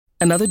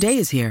Another day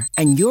is here,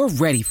 and you're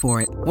ready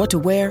for it. What to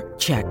wear?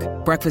 Check.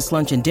 Breakfast,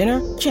 lunch, and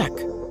dinner? Check.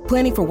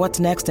 Planning for what's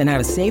next and how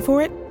to save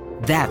for it?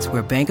 That's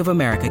where Bank of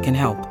America can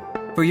help.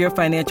 For your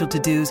financial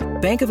to-dos,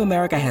 Bank of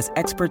America has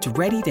experts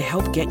ready to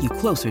help get you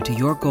closer to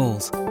your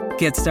goals.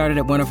 Get started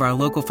at one of our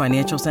local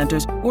financial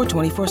centers or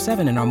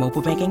 24/7 in our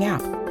mobile banking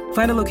app.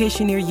 Find a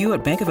location near you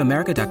at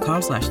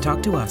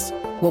bankofamerica.com/talktous.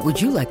 What would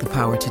you like the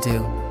power to do?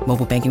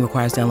 Mobile banking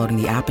requires downloading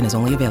the app and is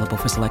only available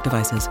for select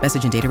devices.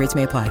 Message and data rates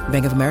may apply.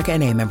 Bank of America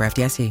N.A., member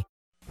FDIC.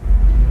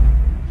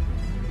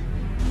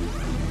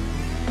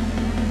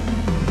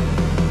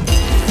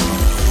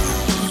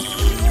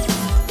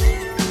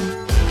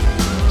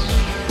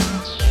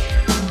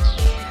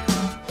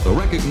 The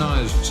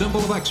recognized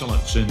symbol of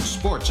excellence in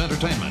sports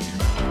entertainment.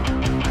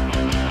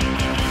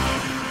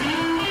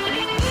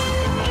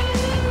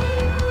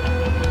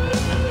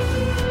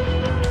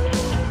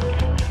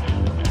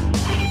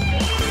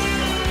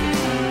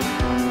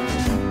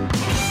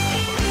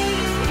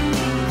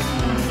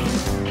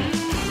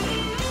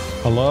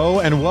 Hello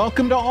and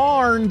welcome to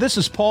ARN. This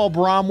is Paul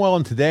Bromwell,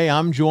 and today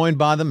I'm joined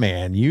by the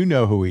man. You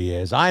know who he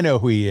is. I know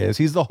who he is.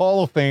 He's the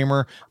Hall of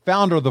Famer,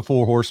 founder of the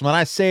Four Horsemen.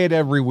 I say it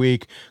every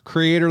week.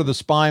 Creator of the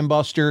Spine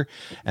Buster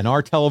and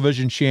our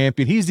television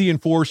champion. He's the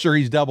enforcer.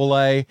 He's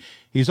AA.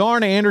 He's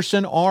Arn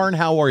Anderson. Arn,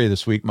 how are you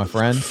this week, my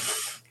friend?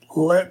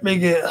 Let me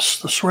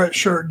guess. The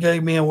sweatshirt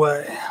gave me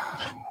away.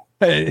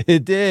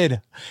 It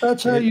did.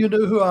 That's how you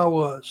knew who I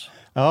was.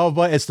 Oh,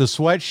 but it's the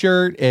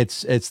sweatshirt,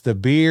 it's the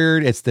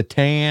beard, it's the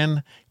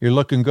tan. You're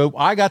looking good.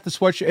 I got the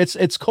sweatshirt.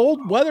 It's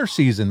cold weather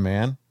season,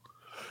 man.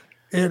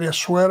 It is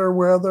sweater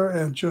weather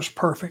and just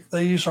perfect.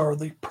 These are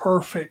the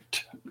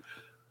perfect,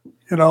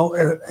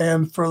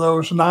 and for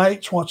those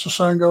nights, once the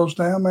sun goes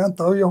down, man,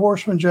 throw your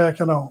horseman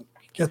jacket on.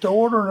 Get to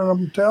ordering, and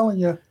I'm telling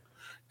you,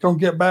 going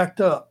to get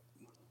backed up.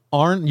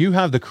 Arn, you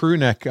have the crew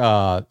neck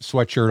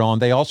sweatshirt on.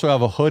 They also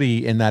have a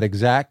hoodie in that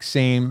exact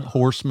same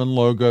horseman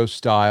logo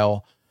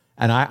style.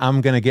 And I'm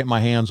going to get my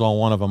hands on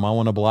one of them. I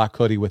want a black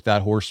hoodie with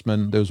that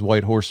horseman, those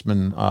white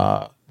horsemen,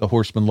 the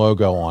horseman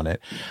logo on it.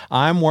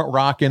 I'm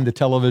rocking the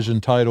television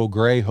title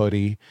gray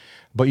hoodie,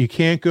 but you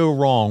can't go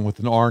wrong with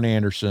an Arn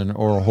Anderson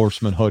or a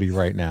horseman hoodie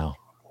right now.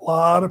 A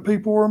lot of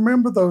people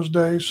remember those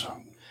days.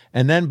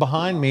 And then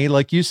behind me,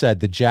 like you said,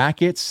 the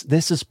jackets,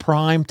 this is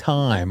prime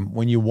time.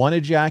 When you want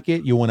a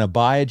jacket, you want to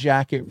buy a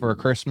jacket for a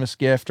Christmas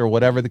gift or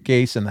whatever the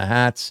case, and the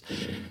hats.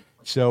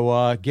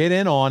 So get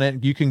in on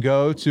it. You can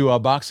go to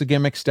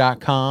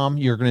boxofgimmicks.com.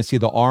 You're going to see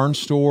the Arn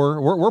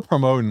store. We're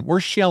promoting. We're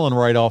shelling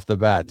right off the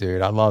bat,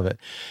 dude. I love it.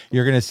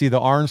 You're going to see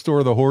the Arn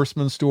store, the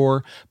Horseman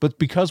store. But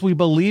because we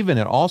believe in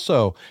it,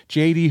 also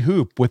JD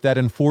Hoop with that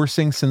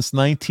enforcing since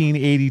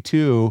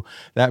 1982,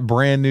 that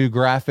brand new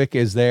graphic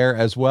is there,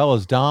 as well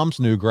as Dom's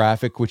new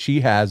graphic, which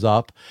he has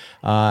up.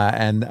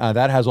 And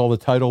that has all the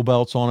title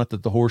belts on it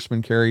that the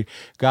Horsemen carry.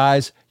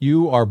 Guys,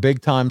 you are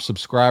big time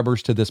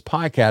subscribers to this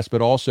podcast,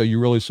 but also you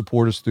really support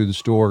us through the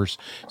stores.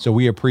 So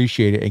we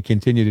appreciate it and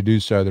continue to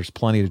do so. There's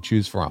plenty to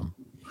choose from.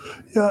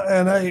 Yeah.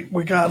 And hey,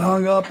 we got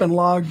hung up and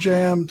log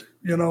jammed,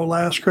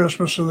 last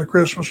Christmas and the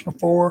Christmas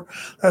before.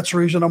 That's the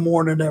reason I'm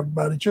warning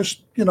everybody.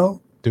 Just,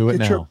 do it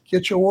now.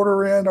 Get your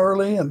order in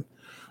early and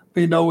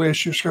be no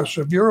issues. Because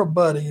if you're a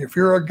buddy, if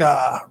you're a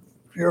guy,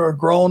 if you're a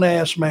grown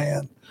ass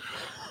man,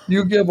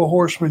 you give a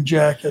horseman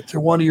jacket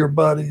to one of your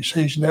buddies,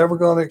 he's never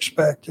going to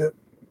expect it.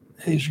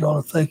 He's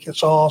going to think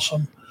it's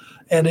awesome.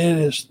 And it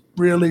is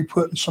really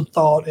putting some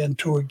thought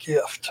into a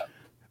gift.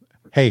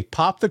 Hey,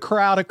 pop the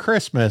crowd at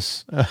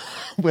Christmas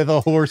with a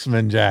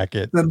horseman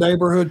jacket. The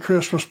neighborhood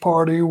Christmas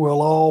party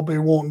will all be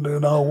wanting to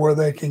know where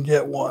they can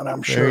get one,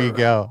 I'm sure. There you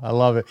go. I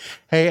love it.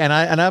 Hey, and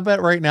I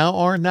bet right now,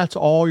 Arn, that's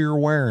all you're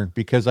wearing,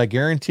 because I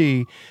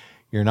guarantee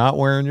you're not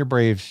wearing your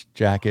Braves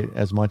jacket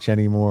as much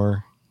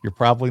anymore. You're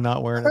probably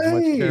not wearing as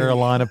much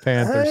Carolina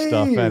Panther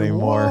stuff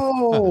anymore.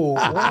 Whoa.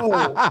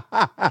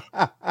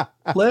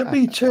 Let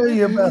me tell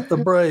you about the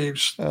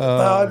Braves.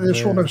 I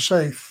just want to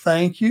say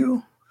thank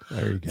you,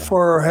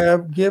 for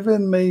have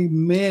given me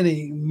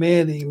many,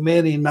 many,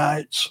 many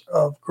nights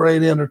of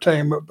great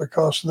entertainment,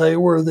 because they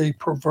were the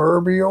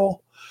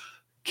proverbial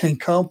can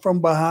come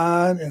from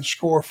behind and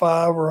score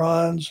 5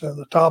 runs at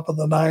the top of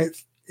the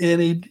ninth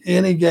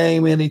any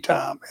game,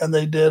 anytime. And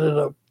they did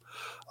it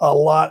a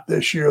lot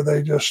this year.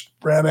 They just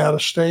ran out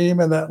of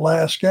steam in that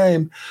last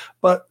game.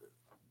 But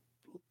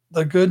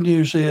the good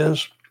news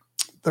is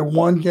the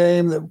one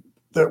game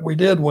that we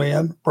did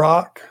win,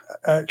 Brock,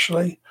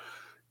 actually,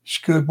 he's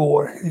a good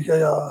boy. He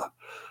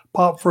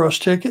popped for us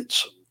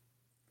tickets,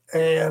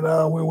 and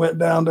we went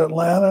down to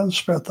Atlanta and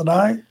spent the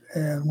night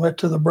and went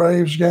to the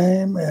Braves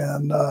game.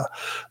 And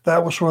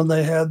that was when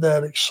they had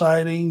that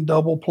exciting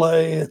double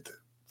play at the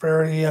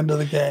very end of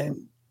the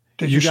game.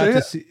 Did you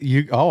see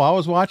it? I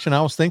was watching.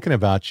 I was thinking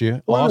about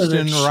you.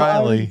 Austin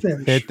Riley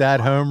hit that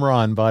home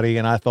run, buddy.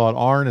 And I thought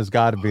Arn has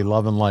got to be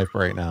loving life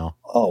right now.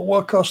 Oh,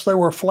 well, because they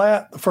were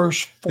flat the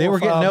first 4 They were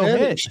getting no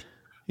hits. hit.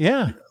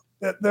 Yeah.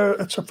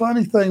 It's a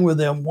funny thing with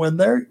them. When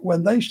they're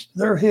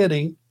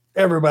hitting,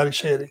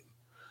 everybody's hitting.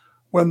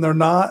 When they're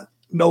not,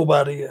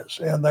 Nobody is.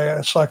 And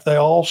it's like they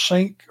all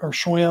sink or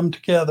swim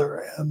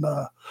together. And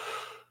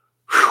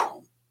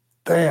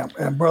damn.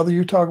 And brother,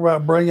 you talk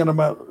about bringing them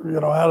out,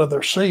 out of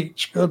their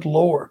seats. Good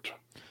Lord.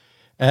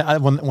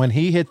 And when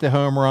he hit the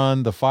home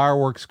run, the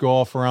fireworks go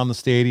off around the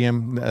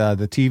stadium.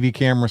 The TV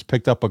cameras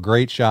picked up a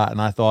great shot,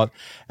 and I thought,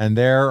 and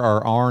there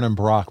are Arn and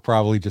Brock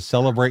probably just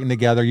celebrating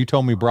together. You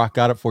told me Brock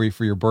got it for you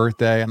for your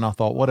birthday, and I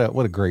thought, what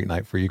a great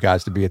night for you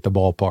guys to be at the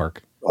ballpark.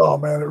 Oh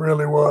man, it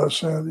really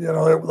was, and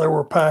they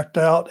were packed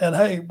out. And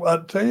hey,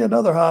 I'll tell you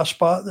another high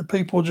spot that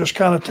people just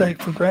kind of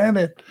take for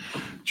granted.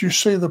 Did you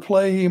see the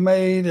play he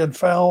made in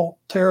foul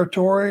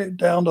territory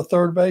down to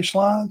third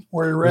baseline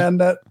where he ran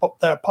that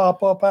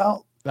pop up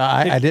out?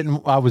 I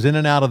didn't. I was in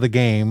and out of the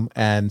game,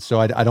 and so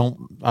I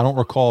don't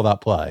recall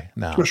that play.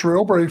 No, just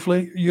real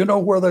briefly. You know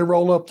where they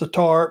roll up the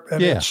tarp,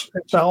 and it's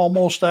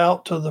almost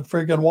out to the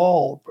friggin'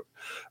 wall.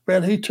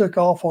 Man, he took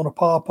off on a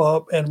pop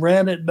up and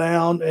ran it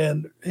down,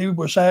 and he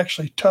was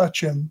actually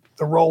touching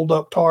the rolled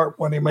up tarp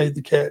when he made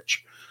the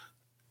catch.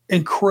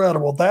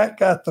 Incredible. That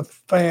got the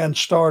fans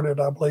started,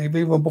 I believe,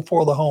 even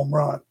before the home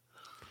run.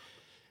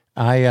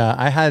 I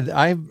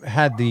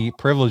had the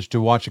privilege to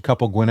watch a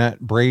couple Gwinnett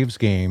Braves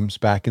games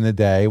back in the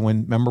day.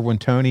 Remember when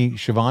Tony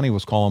Schiavone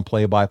was calling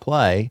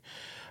play-by-play?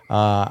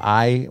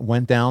 I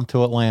went down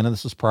to Atlanta.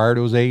 This was prior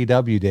to his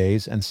AEW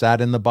days, and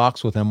sat in the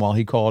box with him while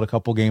he called a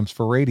couple games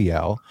for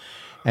radio.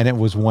 And it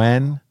was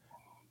when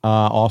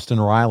Austin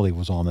Riley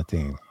was on the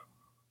team.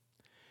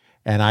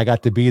 And I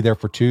got to be there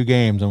for 2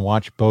 games and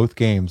watch both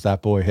games.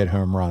 That boy hit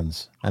home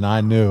runs, and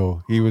I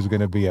knew he was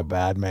going to be a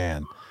bad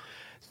man.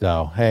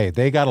 So, hey,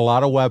 they got a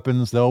lot of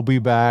weapons. They'll be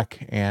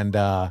back. And,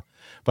 but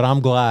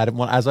I'm glad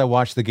as I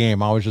watched the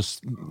game, I was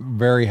just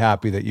very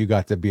happy that you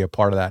got to be a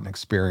part of that and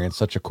experience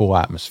such a cool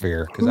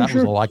atmosphere, because that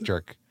was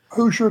electric.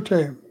 Who's your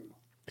team?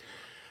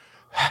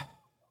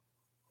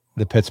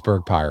 The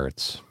Pittsburgh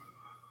Pirates.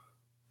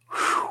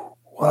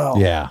 Wow.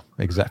 Yeah,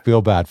 exactly.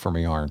 Feel bad for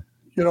me, Arn.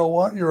 You know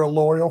what? You're a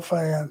loyal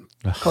fan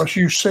because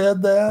you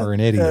said that. Or an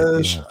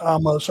idiot. Yeah.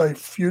 I'm going to say,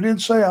 if you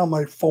didn't say I'm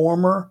a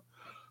former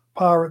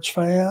Pirates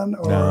fan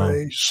or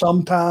a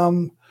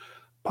sometime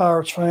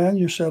Pirates fan,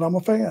 you said I'm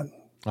a fan.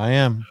 I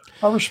am.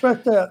 I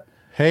respect that.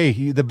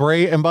 Hey,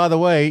 and by the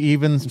way,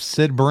 even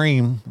Sid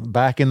Bream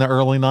back in the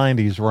early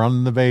 90s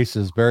running the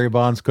bases, Barry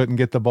Bonds couldn't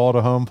get the ball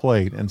to home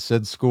plate, and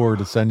Sid scored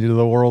to send you to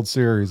the World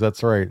Series.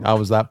 That's right. I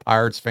was that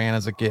Pirates fan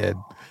as a kid.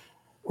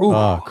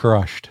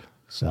 Crushed.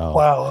 So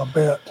wow, I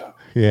bet.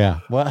 Yeah.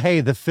 Well, hey,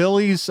 the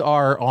Phillies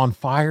are on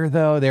fire,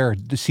 though.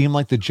 They seem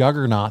like the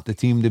juggernaut, the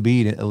team to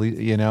beat, at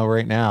least,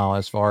 right now,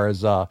 as far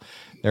as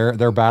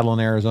they're battling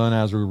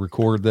Arizona as we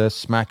record this,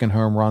 smacking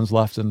home runs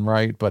left and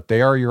right. But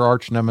they are your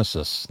arch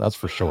nemesis, that's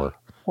for sure.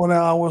 Well,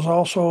 now I was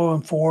also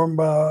informed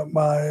by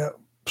my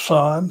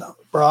son,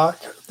 Brock,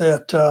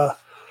 that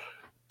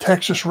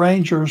Texas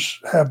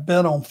Rangers have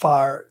been on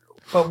fire,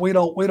 but we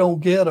don't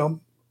get them.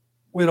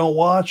 We don't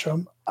watch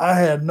them. I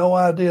had no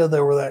idea they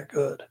were that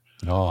good.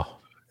 Oh.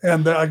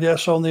 And I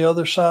guess on the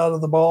other side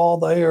of the ball,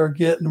 they are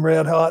getting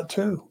red hot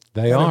too.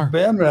 They've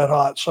been red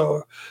hot.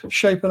 So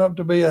shaping up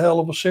to be a hell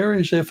of a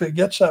series if it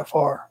gets that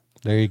far.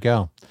 There you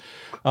go.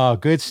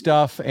 Good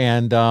stuff.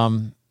 And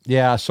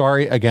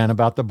sorry again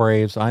about the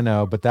Braves. I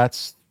know, but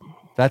that's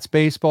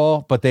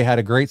baseball. But they had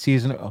a great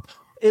season.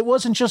 It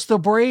wasn't just the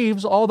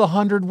Braves, all the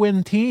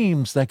 100-win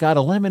teams that got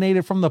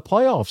eliminated from the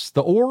playoffs.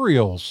 The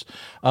Orioles,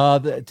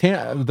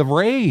 the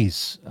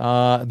Rays,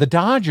 the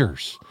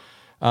Dodgers.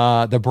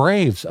 The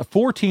Braves,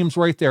 4 teams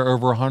right there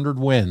over 100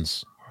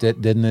 wins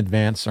didn't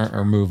advance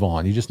or move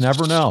on. You just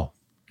never know.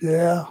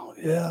 Yeah.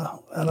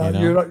 And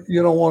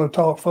you don't want to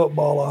talk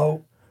football, I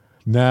hope.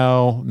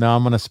 No,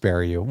 I'm going to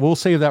spare you. We'll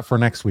save that for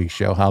next week's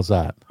show. How's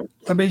that?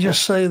 Let me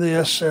just say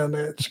this, and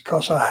it's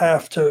because I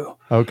have to.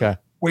 Okay.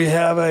 We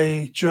have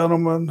a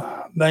gentleman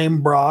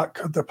named Brock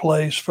that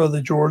plays for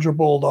the Georgia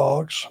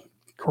Bulldogs,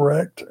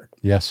 correct?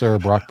 Yes, sir.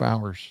 Brock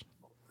Bowers.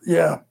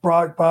 Yeah,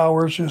 Brock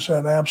Bowers is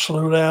an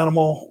absolute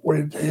animal.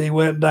 He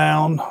went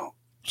down.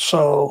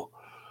 So,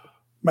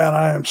 man,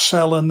 I am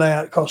selling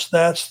that because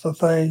that's the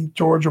thing.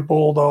 Georgia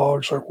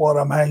Bulldogs are what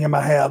I'm hanging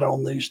my hat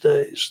on these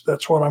days.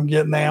 That's what I'm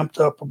getting amped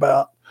up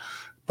about.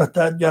 But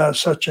that guy's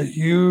such a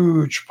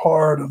huge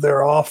part of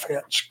their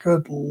offense.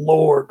 Good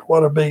Lord,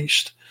 what a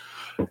beast.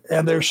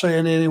 And they're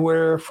saying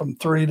anywhere from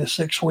 3 to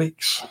 6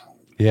 weeks.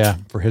 Yeah,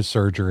 for his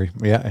surgery.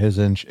 Yeah, his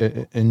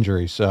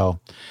injury. So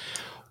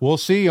we'll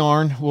see,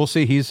 Arn. We'll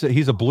see. He's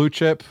a blue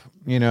chip,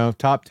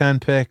 top 10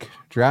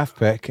 draft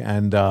pick.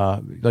 And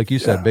like you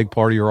said, big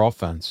part of your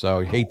offense. So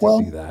you hate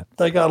to see that.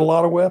 They got a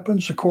lot of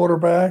weapons. The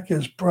quarterback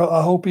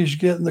I hope he's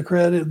getting the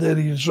credit that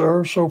he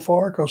deserves so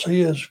far because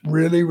he is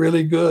really,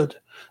 really good.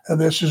 And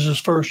this is his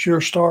first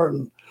year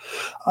starting.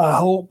 I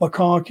hope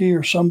McConkey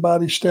or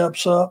somebody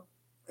steps up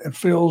and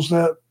fills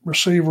that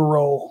receiver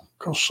role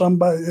because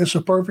it's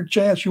a perfect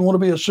chance. You want to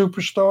be a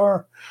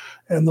superstar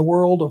in the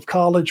world of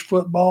college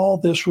football.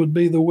 This would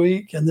be the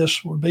week and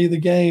this would be the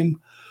game.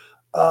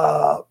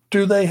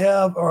 Do they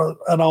have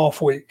an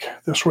off week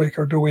this week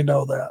or do we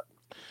know that?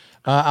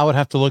 I would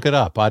have to look it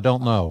up. I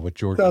don't know what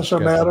Georgia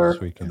doesn't matter.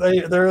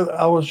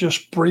 I was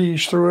just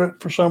breezed through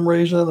it for some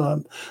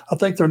reason. I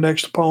think their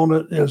next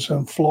opponent is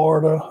in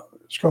Florida.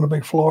 It's going to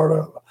be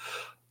Florida,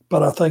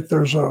 but I think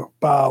there's a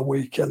bye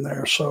week in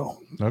there. So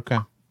okay,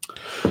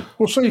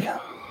 we'll see.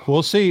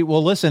 We'll see.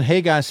 Well, listen,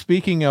 hey guys,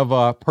 speaking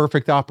of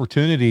perfect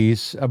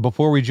opportunities,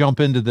 before we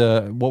jump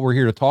into what we're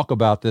here to talk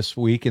about this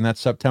week, and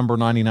that's September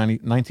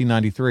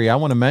 1993, I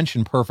want to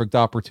mention perfect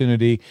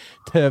opportunity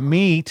to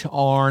meet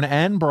Arn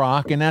and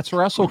Brock, and that's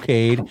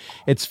WrestleCade.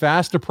 It's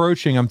fast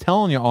approaching. I'm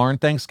telling you, Arn,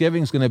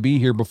 Thanksgiving's going to be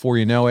here before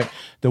you know it.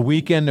 The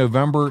weekend,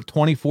 November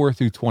 24th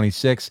through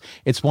 26th.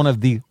 It's one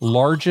of the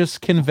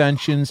largest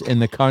conventions in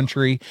the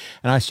country,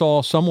 and I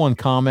saw someone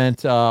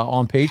comment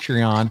on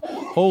Patreon,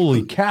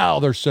 holy cow,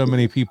 there's so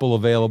many people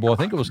available. I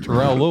think it was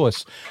Terrell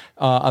Lewis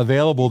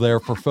available there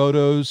for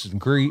photos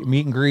and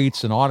meet and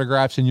greets and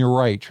autographs. And you're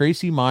right,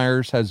 Tracy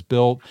Myers has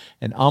built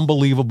an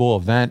unbelievable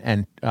event,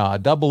 and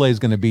Double A is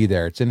going to be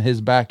there. It's in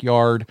his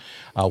backyard,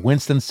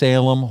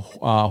 Winston-Salem,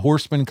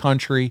 Horseman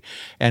Country,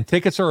 and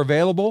tickets are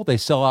available. They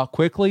sell out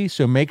quickly,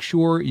 so make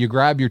sure you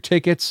grab your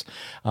tickets.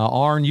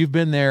 Arn, you've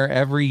been there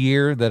every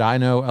year that I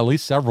know, at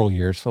least several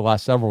years, for the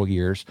last several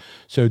years,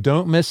 so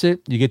don't miss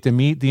it. You get to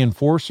meet the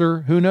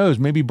Enforcer. Who knows?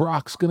 Maybe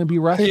Brock's going to be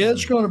wrestling. He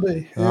is going to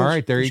be. All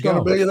right, there you go. He's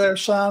going to be there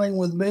signing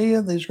with me,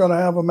 and he's going to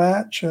have a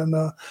match, and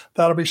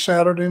that'll be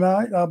Saturday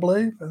night, I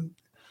believe, and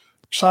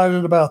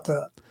excited about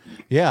that.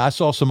 Yeah, I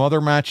saw some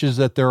other matches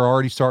that they're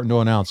already starting to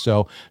announce,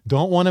 so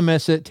don't want to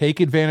miss it. Take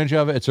advantage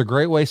of it. It's a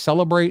great way to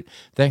celebrate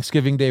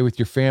Thanksgiving Day with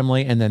your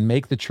family, and then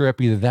make the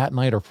trip either that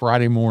night or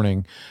Friday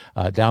morning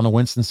down to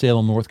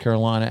Winston-Salem, North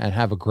Carolina, and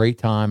have a great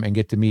time and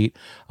get to meet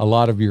a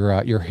lot of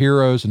your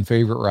heroes and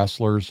favorite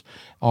wrestlers.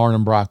 Arn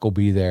and Brock will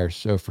be there,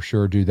 so for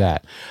sure do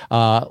that.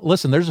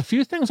 Listen, there's a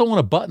few things I want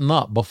to button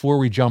up before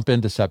we jump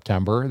into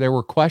September. There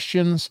were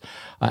questions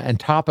and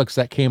topics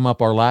that came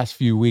up our last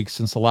few weeks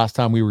since the last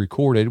time we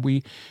recorded.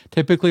 We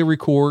typically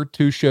record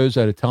 2 shows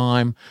at a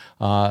time.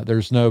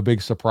 There's no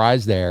big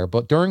surprise there.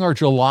 But during our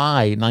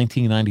July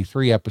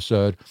 1993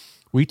 episode,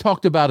 we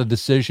talked about a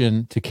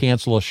decision to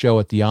cancel a show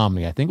at the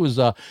Omni. I think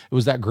it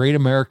was that Great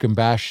American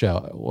Bash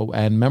show.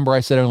 And remember, I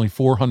said only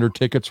 400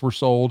 tickets were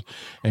sold,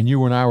 and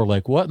you and I were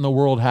like, what in the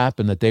world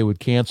happened that they would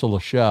cancel a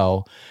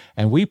show?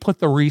 And we put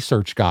the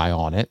research guy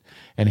on it,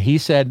 and he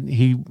said,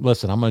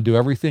 listen, I'm going to do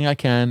everything I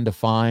can to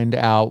find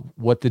out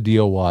what the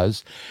deal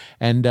was.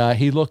 And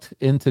he looked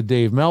into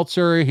Dave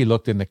Meltzer, he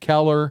looked into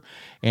Keller,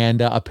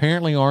 and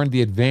apparently, Arn,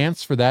 the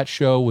advance for that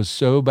show was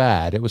so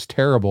bad, it was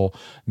terrible.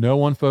 No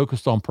one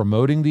focused on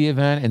promoting the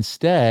event.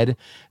 Instead,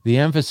 the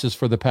emphasis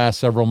for the past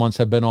several months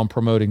had been on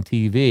promoting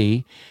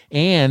TV.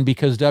 And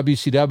because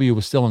WCW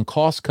was still in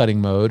cost-cutting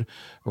mode,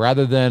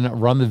 rather than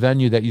run the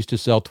venue that used to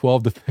sell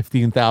 12 to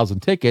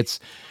 15,000 tickets,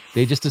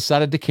 they just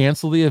decided to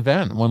cancel the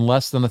event when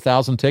less than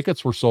 1,000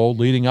 tickets were sold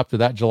leading up to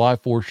that July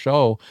 4th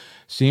show.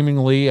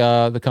 Seemingly,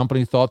 the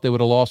company thought they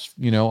would have lost,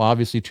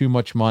 obviously too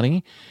much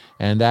money.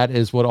 And that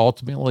is what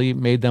ultimately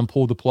made them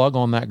pull the plug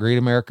on that Great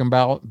American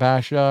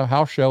Bash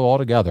house show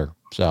altogether.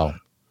 So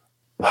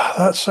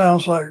that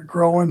sounds like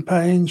growing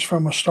pains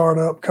from a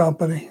startup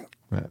company.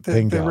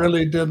 They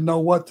really didn't know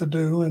what to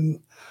do and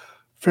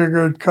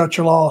figured cut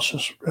your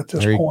losses at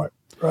this point,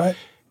 right?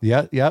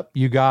 Yep,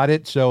 you got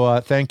it. So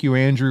thank you,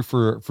 Andrew,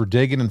 for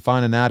digging and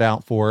finding that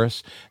out for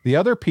us. The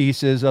other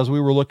piece is, as we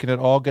were looking at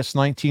August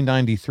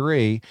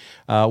 1993,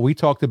 we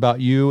talked about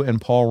you and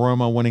Paul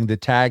Roma winning the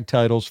tag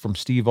titles from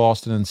Steve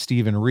Austin and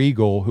Steven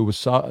Regal, who was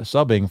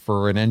subbing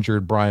for an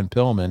injured Brian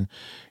Pillman.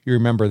 You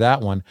remember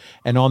that one.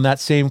 And on that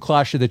same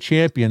Clash of the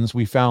Champions,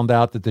 we found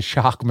out that the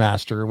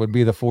Shockmaster would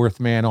be the 4th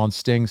man on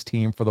Sting's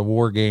team for the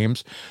War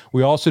Games.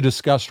 We also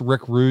discussed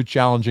Rick Rude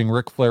challenging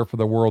Ric Flair for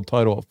the world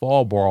title at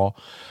Fall Brawl.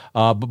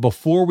 But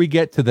before we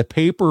get to the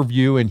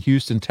pay-per-view in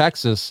Houston,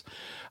 Texas,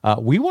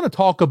 we want to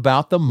talk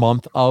about the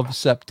month of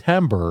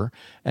September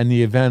and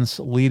the events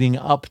leading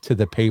up to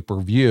the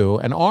pay-per-view.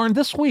 And Arn,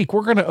 this week,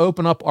 we're going to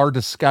open up our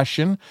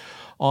discussion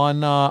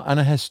on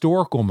a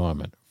historical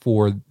moment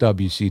for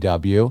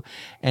WCW,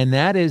 and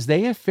that is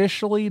they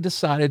officially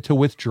decided to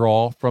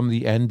withdraw from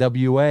the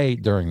NWA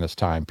during this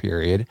time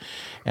period.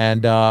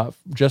 And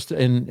just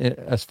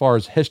as far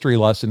as history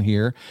lesson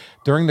here,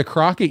 during the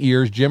Crockett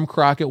years, Jim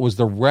Crockett was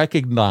the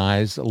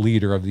recognized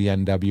leader of the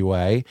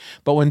NWA.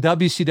 But when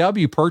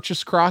WCW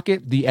purchased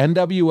Crockett, the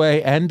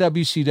NWA and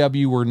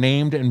WCW were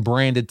named and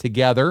branded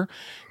together,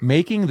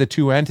 making the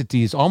two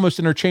entities almost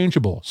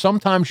interchangeable.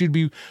 Sometimes you'd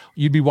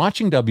be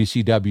watching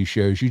WCW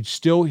shows, you'd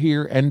still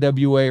hear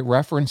NWA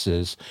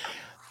references.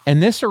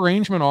 And this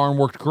arrangement, Arn,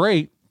 worked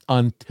great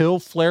until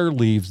Flair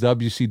leaves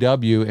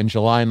WCW in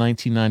July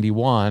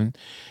 1991.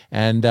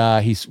 And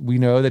we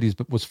know that he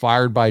was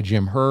fired by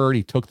Jim Herd.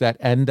 He took that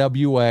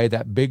NWA,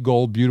 that big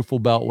gold, beautiful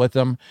belt with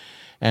him.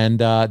 And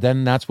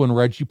then that's when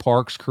Reggie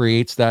Parks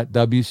creates that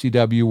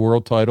WCW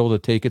world title to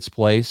take its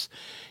place.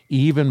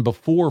 Even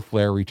before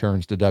Flair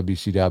returns to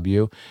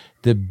WCW,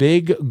 the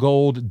big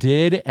gold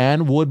did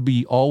and would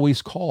be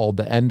always called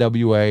the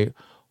NWA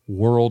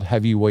World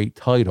Heavyweight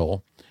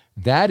title.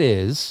 That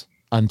is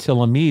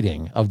until a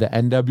meeting of the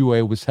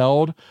NWA was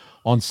held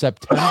on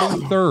September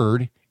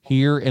 3rd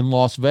here in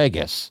Las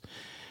Vegas.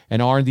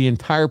 And the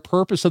entire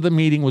purpose of the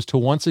meeting was to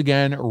once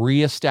again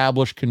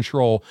reestablish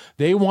control.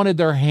 They wanted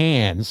their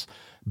hands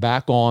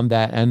back on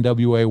that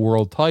NWA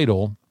world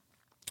title.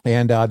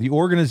 And the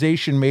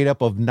organization made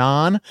up of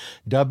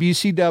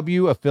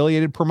non-WCW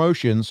affiliated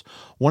promotions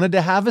wanted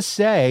to have a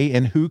say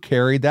in who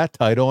carried that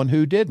title and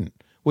who didn't,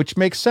 which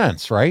makes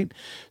sense, right?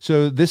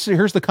 So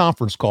here's the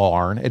conference call,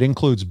 Arn. It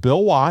includes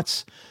Bill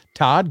Watts,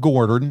 Todd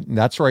Gordon,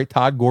 that's right,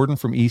 Todd Gordon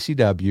from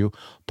ECW,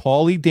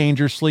 Paulie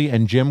Dangerously,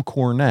 and Jim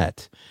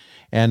Cornette.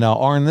 And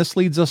Arn, this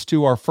leads us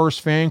to our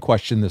first fan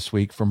question this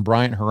week from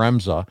Bryant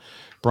Haremza.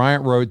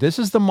 Bryant wrote, "This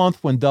is the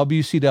month when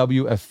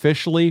WCW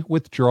officially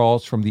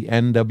withdraws from the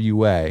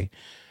NWA.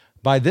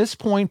 By this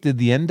point, did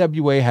the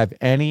NWA have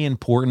any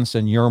importance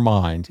in your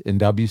mind in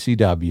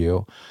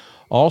WCW?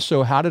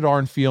 Also, how did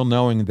Arn feel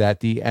knowing that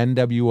the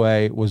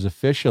NWA was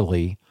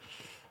officially,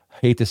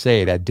 hate to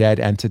say it, a dead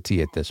entity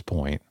at this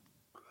point?"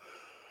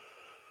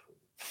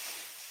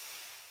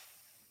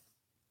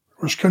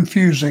 It was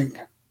confusing.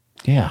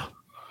 Yeah.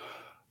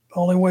 The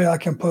only way I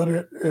can put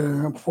it,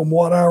 from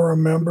what I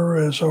remember,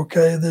 is,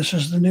 okay, this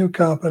is the new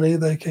company.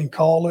 They can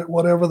call it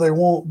whatever they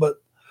want,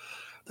 but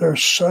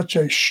there's such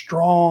a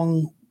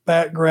strong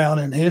background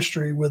in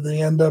history with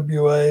the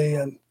NWA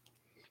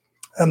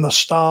and the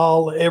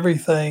style,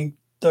 everything.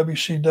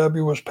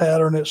 WCW was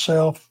patterned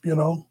itself,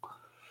 a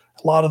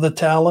lot of the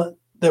talent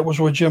that was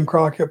with Jim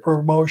Crockett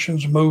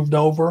Promotions moved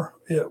over.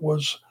 It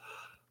was,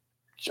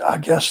 I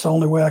guess the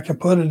only way I can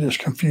put it is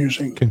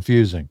confusing.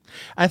 Confusing.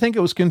 I think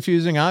it was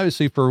confusing,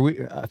 obviously, for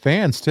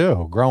fans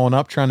too, growing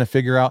up, trying to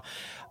figure out.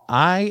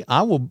 I'm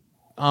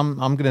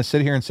going to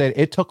sit here and say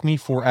it took me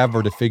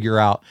forever to figure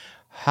out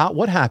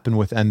what happened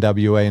with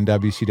NWA and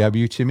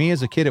WCW. To me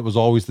as a kid, it was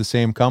always the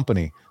same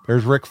company.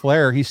 There's Ric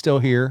Flair. He's still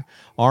here.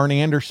 Arn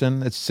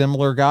Anderson. It's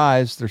similar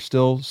guys. They're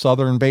still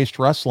Southern-based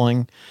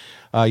wrestling.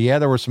 Yeah,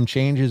 there were some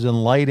changes in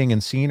lighting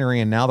and scenery,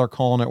 and now they're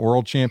calling it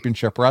World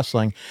Championship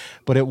Wrestling.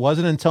 But it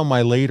wasn't until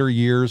my later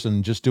years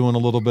and just doing a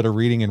little bit of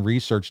reading and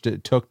research that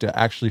it took to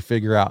actually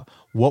figure out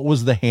what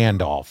was the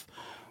handoff.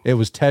 It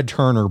was Ted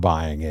Turner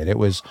buying it. It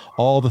was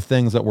all the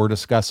things that we're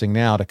discussing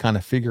now to kind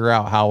of figure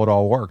out how it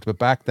all worked. But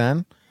back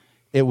then,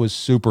 it was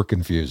super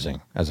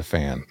confusing as a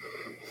fan.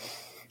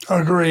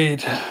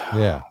 Agreed.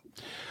 Yeah.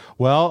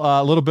 Well,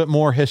 a little bit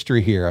more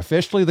history here.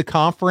 Officially, this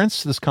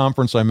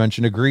conference I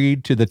mentioned,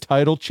 agreed to the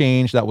title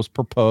change that was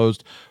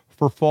proposed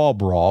for Fall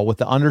Brawl, with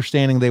the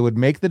understanding they would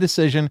make the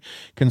decision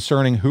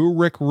concerning who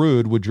Rick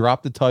Rude would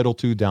drop the title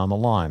to down the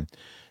line.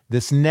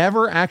 This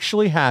never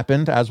actually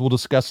happened, as we'll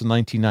discuss in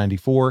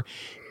 1994.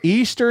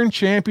 Eastern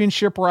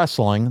Championship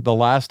Wrestling, the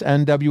last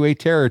NWA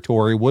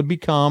territory, would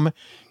become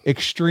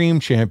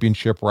Extreme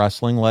Championship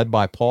Wrestling, led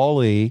by Paul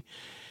Lee,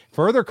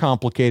 further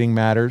complicating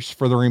matters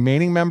for the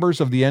remaining members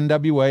of the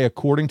NWA.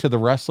 According to the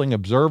Wrestling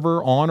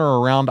Observer, on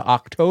or around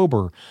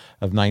October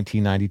of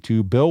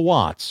 1992, Bill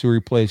Watts, who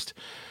replaced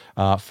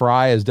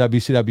Fry as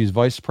WCW's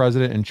vice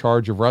president in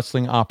charge of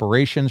wrestling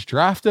operations,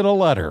 drafted a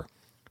letter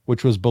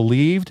which was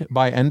believed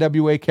by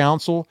NWA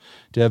counsel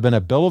to have been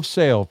a bill of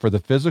sale for the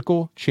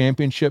physical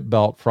championship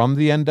belt from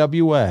the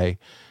NWA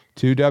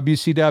to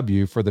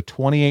WCW for the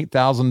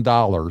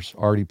 $28,000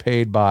 already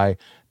paid by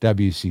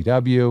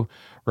WCW,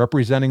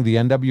 representing the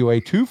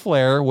NWA to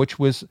Flair, which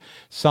was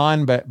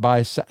signed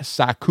by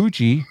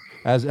Sakuchi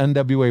as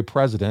NWA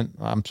president.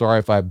 I'm sorry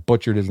if I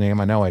butchered his name.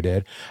 I know I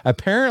did.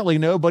 Apparently,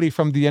 nobody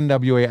from the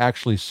NWA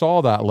actually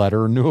saw that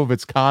letter or knew of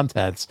its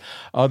contents,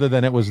 other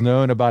than it was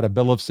known about a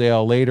bill of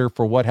sale later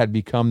for what had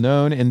become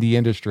known in the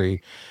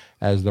industry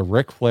as the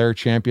Ric Flair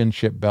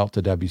Championship belt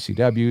to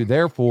WCW.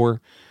 Therefore,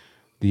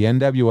 the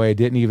NWA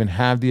didn't even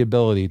have the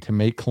ability to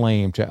make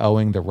claim to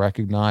owing the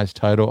recognized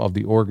title of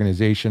the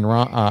organization.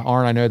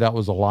 Arn, I know that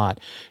was a lot.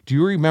 Do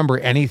you remember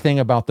anything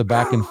about the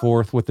back and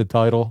forth with the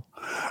title?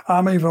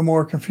 I'm even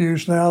more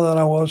confused now than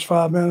I was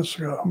 5 minutes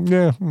ago.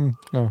 Yeah,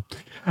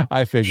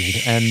 I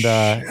figured. And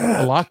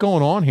a lot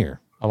going on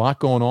here.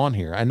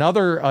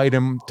 Another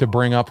item to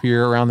bring up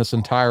here around this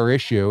entire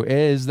issue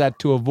is that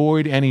to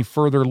avoid any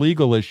further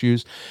legal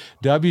issues,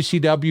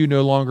 WCW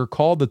no longer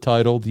called the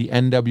title the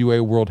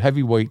NWA World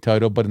Heavyweight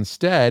title, but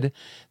instead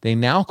they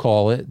now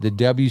call it the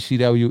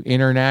WCW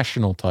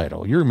International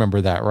title. You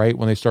remember that, right?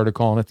 When they started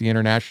calling it the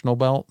International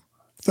belt?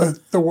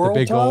 The world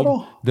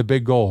title? The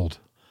big gold.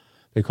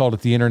 They called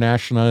it the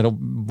International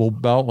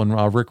belt when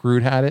Rick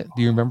Rude had it.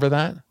 Do you remember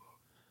that?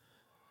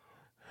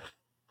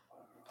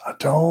 I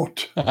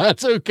don't.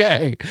 That's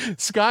okay.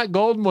 Scott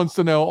Golden wants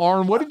to know,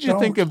 Arn, what did you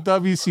think of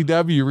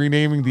WCW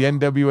renaming the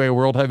NWA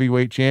World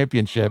Heavyweight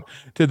Championship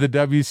to the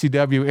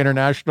WCW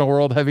International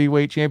World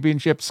Heavyweight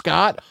Championship?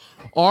 Scott,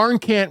 Arn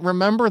can't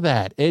remember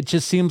that. It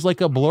just seems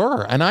like a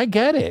blur, and I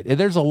get it.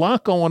 There's a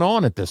lot going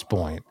on at this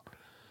point.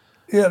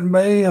 It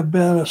may have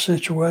been a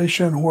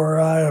situation where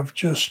I have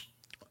just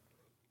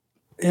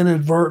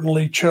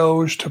inadvertently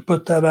chose to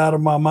put that out of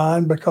my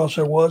mind because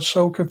it was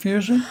so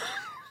confusing.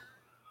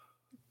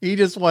 He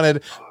just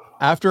wanted,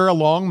 after a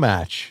long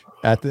match,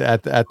 at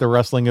the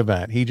wrestling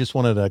event. He just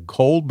wanted a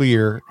cold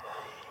beer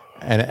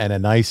and a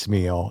nice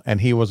meal,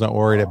 and he wasn't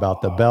worried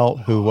about the belt,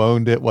 who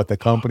owned it, what the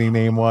company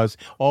name was.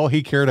 All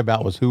he cared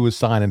about was who was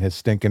signing his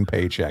stinking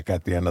paycheck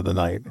at the end of the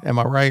night. Am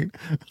I right?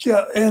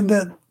 Yeah, and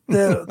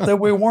that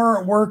we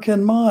weren't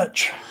working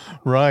much.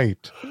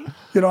 Right.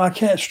 I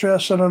can't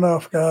stress it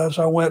enough, guys.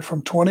 I went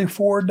from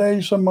 24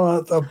 days a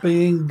month of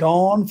being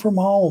gone from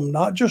home,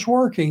 not just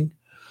working,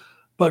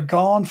 but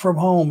gone from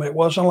home. It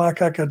wasn't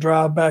like I could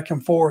drive back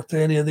and forth to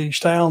any of these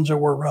towns that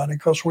we're running,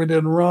 because we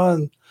didn't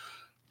run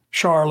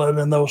Charlotte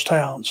and those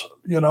towns.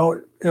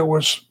 It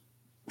was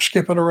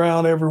skipping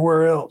around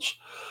everywhere else.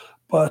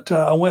 But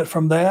I went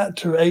from that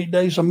to 8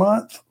 days a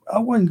month. I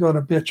wasn't going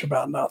to bitch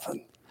about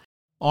nothing.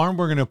 Arn,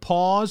 we're going to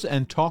pause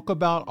and talk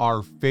about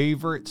our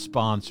favorite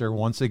sponsor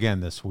once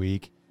again this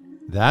week.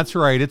 That's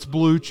right, it's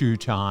Blue Chew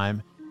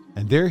time.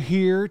 And they're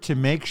here to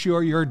make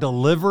sure you're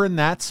delivering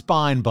that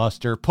spine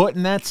buster,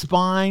 putting that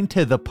spine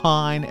to the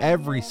pine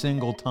every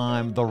single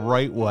time the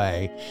right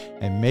way,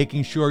 and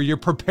making sure you're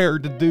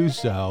prepared to do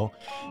so.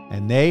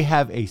 And they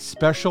have a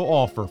special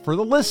offer for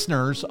the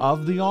listeners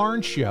of the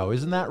Arn Show.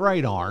 Isn't that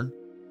right, Arn?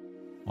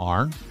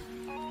 Arn?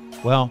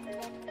 Well,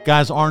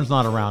 guys, Arn's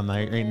not around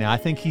right now. I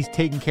think he's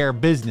taking care of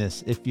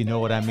business, if you know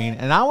what I mean.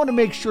 And I want to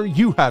make sure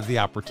you have the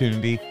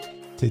opportunity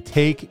to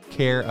take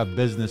care of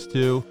business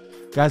too.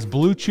 Guys,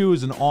 Blue Chew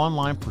is an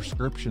online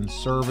prescription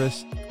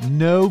service.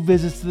 No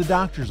visits to the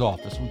doctor's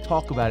office. We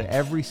talk about it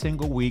every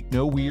single week.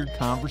 No weird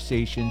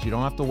conversations. You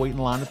don't have to wait in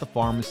line at the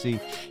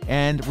pharmacy.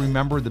 And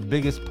remember, the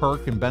biggest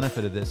perk and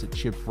benefit of this, it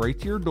ships right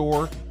to your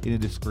door in a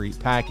discreet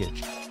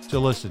package.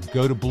 So listen,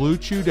 go to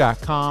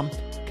bluechew.com.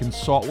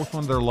 Consult with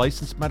one of their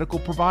licensed medical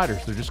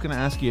providers. They're just going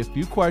to ask you a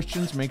few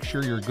questions, make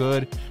sure you're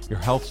good, your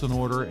health's in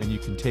order, and you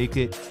can take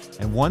it.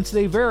 And once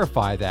they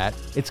verify that,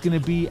 it's going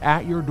to be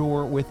at your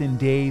door within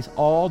days,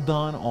 all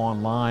done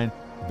online.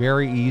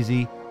 Very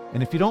easy.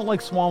 And if you don't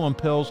like swallowing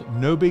pills,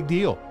 no big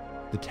deal.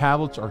 The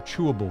tablets are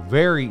chewable,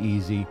 very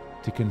easy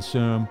to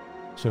consume.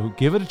 So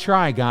give it a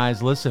try,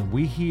 guys. Listen,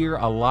 we hear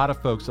a lot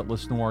of folks that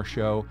listen to our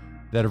show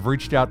that have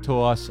reached out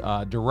to us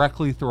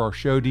directly through our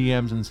show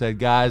DMs and said,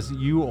 guys,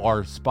 you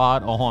are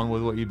spot on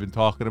with what you've been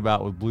talking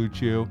about with Blue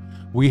Chew.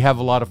 We have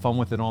a lot of fun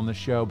with it on the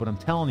show, but I'm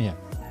telling you,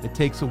 it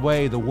takes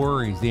away the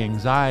worries, the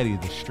anxiety,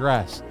 the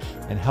stress,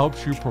 and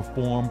helps you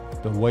perform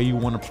the way you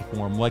want to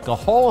perform, like a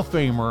Hall of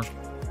Famer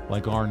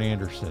like Arn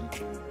Anderson.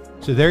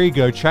 So there you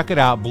go. Check it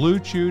out.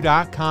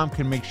 BlueChew.com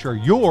can make sure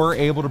you're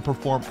able to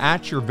perform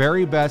at your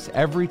very best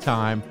every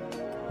time.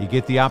 You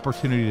get the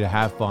opportunity to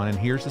have fun, and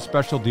here's a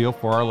special deal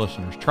for our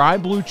listeners. Try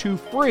Blue Chew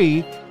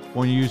free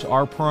when you use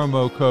our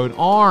promo code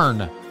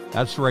ARN.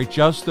 That's right,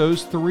 just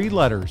those three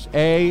letters,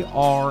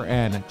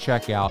 ARN, at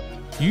checkout.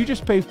 You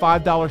just pay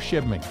 $5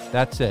 shipping.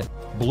 That's it.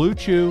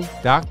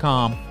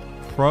 BlueChew.com,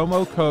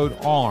 promo code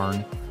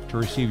ARN to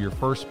receive your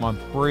first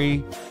month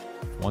free.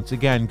 Once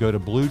again, go to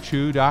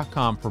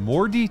BlueChew.com for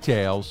more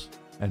details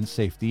and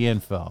safety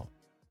info.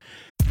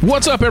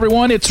 What's up,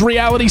 everyone? It's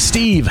Reality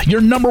Steve,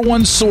 your number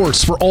one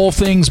source for all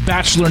things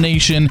Bachelor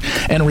Nation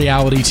and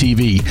reality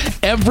TV.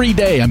 Every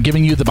day, I'm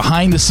giving you the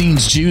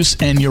behind-the-scenes juice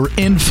and your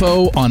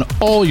info on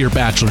all your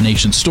Bachelor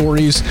Nation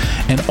stories,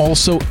 and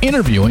also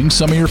interviewing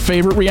some of your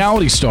favorite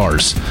reality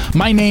stars.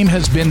 My name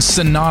has been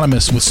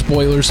synonymous with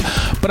spoilers,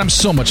 but I'm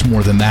so much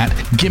more than that.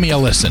 Give me a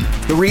listen.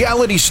 The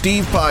Reality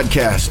Steve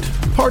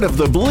Podcast, part of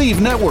the Believe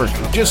Network.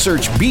 Just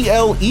search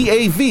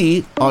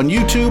BLEAV on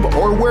YouTube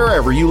or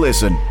wherever you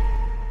listen.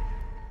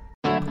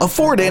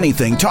 Afford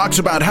Anything talks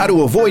about how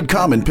to avoid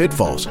common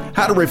pitfalls,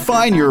 how to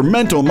refine your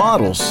mental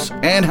models,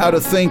 and how to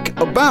think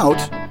about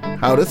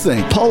how to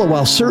think. Paula,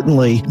 while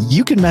certainly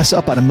you can mess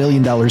up on $1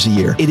 million a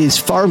year, it is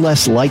far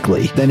less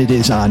likely than it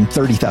is on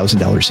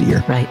 $30,000 a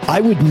year. Right.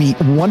 I would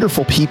meet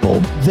wonderful people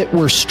that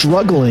were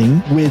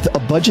struggling with a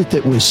budget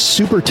that was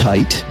super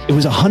tight. It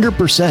was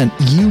 100%.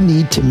 You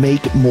need to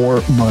make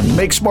more money.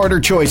 Make smarter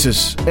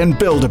choices and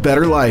build a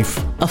better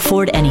life.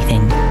 Afford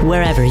Anything,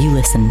 wherever you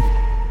listen.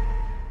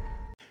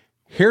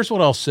 Here's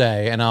what I'll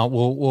say, and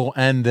we'll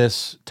end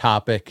this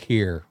topic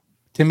here.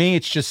 To me,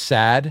 it's just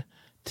sad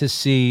to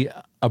see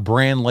a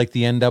brand like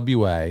the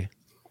NWA,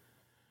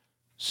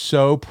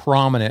 so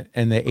prominent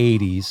in the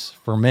 80s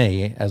for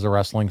me as a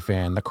wrestling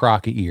fan, the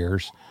Crockett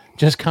years,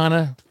 just kind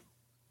of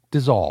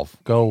dissolve,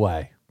 go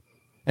away.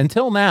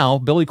 Until now,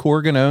 Billy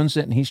Corgan owns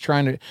it, and he's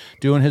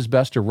doing his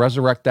best to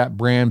resurrect that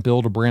brand,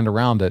 build a brand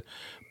around it.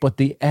 But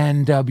the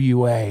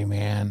NWA,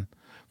 man,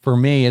 for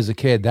me as a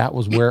kid, that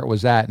was where it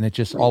was at, and it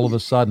just all of a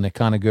sudden it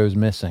kind of goes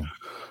missing.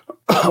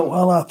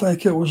 Well, I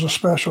think it was a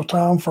special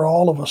time for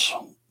all of us.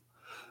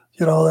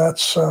 You know,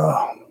 that's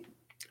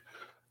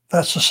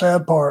the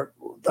sad part.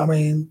 I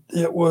mean,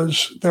 there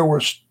was the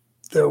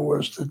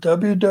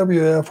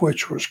WWF,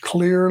 which was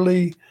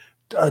clearly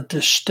a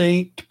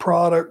distinct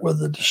product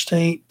with a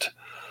distinct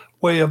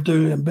way of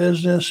doing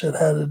business. It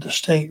had a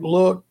distinct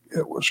look.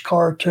 It was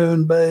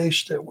cartoon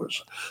based.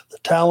 The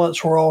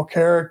talents were all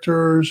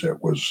characters.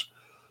 It was,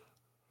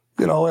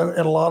 you know,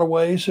 in a lot of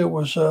ways, it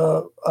was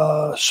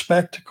a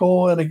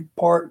spectacle and a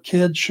part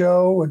kid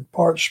show and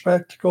part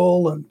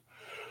spectacle. And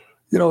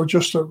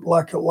just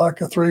like a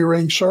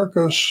 3-ring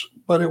circus,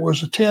 but it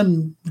was a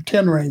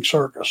 10-ring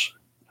circus.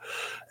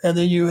 And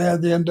then you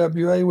had the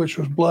NWA, which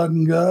was blood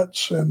and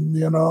guts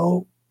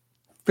and,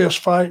 fist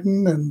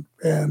fighting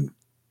and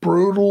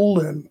brutal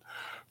and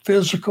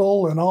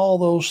physical and all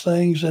those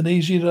things, and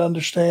easy to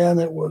understand.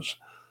 It was,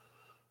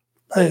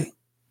 hey,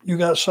 you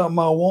got something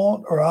I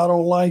want, or I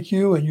don't like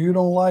you and you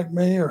don't like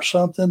me or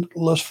something,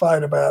 let's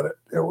fight about it.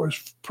 It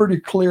was pretty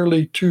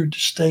clearly two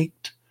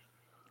distinct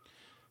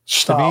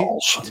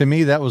styles. To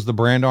me, that was the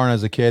brand, Arn,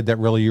 as a kid that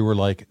really you were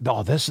like,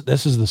 oh, this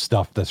is the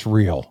stuff that's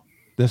real.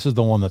 This is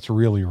the one that's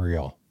really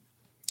real.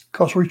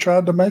 Because we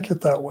tried to make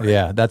it that way.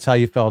 Yeah, that's how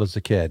you felt as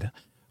a kid.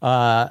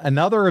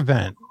 Another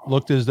event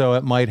looked as though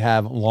it might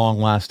have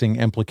long-lasting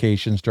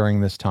implications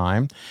during this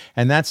time,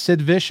 and that's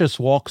Sid Vicious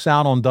walks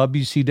out on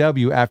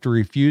WCW after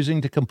refusing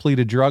to complete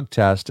a drug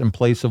test in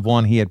place of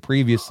one he had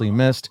previously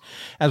missed.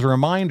 As a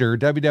reminder,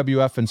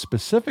 WWF and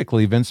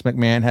specifically Vince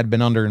McMahon had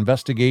been under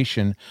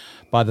investigation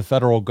by the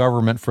federal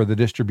government for the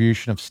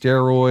distribution of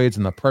steroids,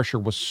 and the pressure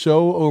was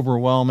so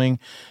overwhelming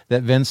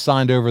that Vince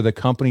signed over the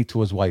company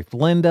to his wife,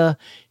 Linda.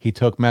 He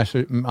took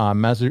measures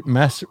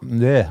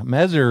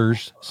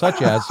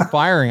such as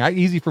firing,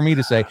 easy for me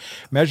to say,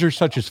 measures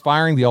such as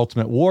firing the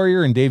Ultimate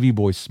Warrior and Davey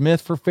Boy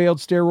Smith for failed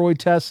steroid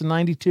tests in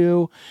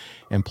 92,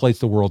 and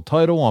placed the world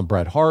title on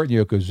Bret Hart and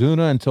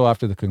Yokozuna until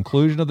after the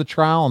conclusion of the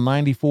trial in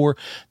 94.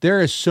 There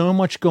is so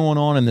much going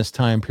on in this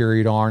time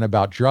period, Arn,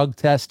 about drug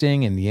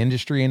testing in the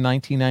industry in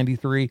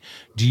 1993.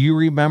 Do you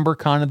remember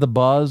kind of the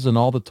buzz and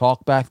all the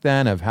talk back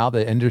then of how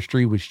the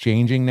industry was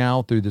changing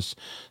now through this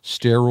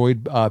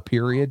steroid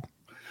period?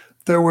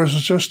 There was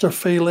just a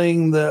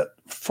feeling that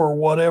for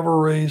whatever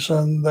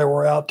reason, they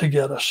were out to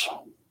get us.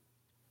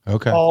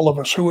 Okay. All of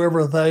us,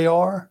 whoever they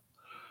are,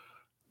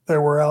 they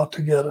were out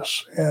to get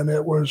us. And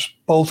it was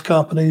both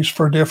companies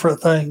for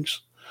different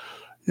things.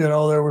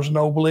 There was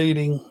no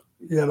bleeding,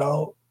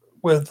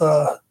 with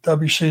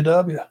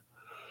WCW.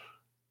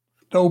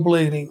 No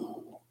bleeding.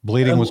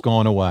 Bleeding was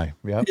going away.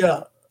 Yep.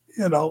 Yeah.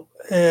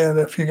 And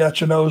if you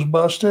got your nose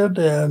busted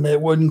and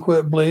it wouldn't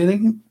quit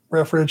bleeding,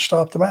 referee would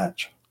stop the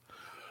match.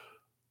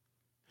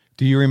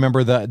 Do you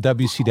remember the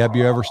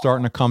WCW ever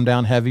starting to come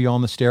down heavy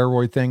on the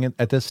steroid thing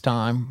at this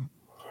time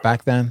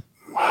back then?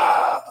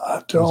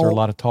 I don't. Was there a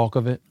lot of talk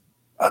of it?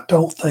 I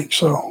don't think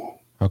so.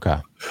 Okay.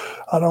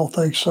 I don't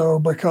think so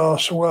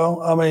because,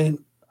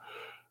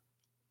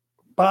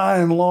 by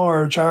and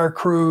large, our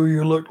crew,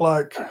 you look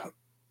like,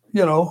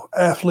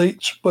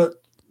 athletes,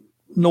 but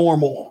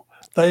normal.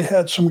 They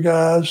had some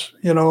guys,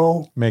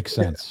 Makes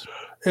sense.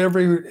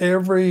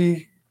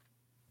 Every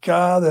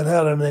guy that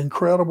had an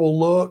incredible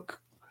look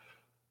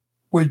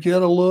would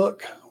get a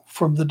look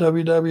from the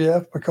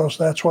WWF because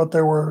that's what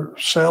they were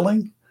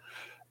selling,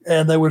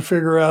 and they would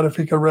figure out if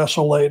he could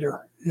wrestle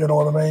later. You know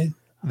what I mean?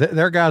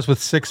 Their guys with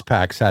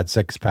six-packs had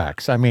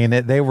six-packs.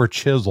 They were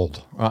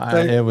chiseled.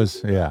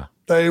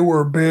 They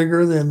were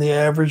bigger than the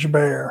average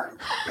bear.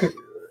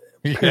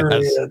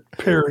 Period. Yes.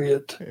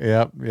 Period.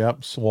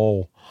 Yep.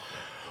 Swole.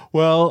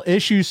 Well,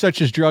 issues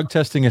such as drug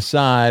testing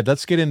aside,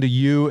 let's get into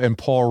you and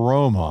Paul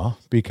Roma,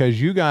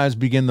 because you guys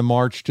begin the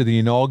march to the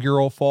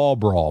inaugural Fall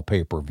Brawl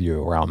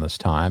pay-per-view around this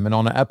time. And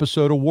on an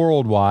episode of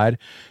Worldwide,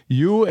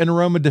 you and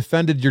Roma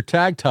defended your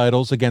tag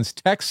titles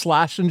against Tex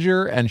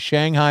Slazenger and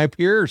Shanghai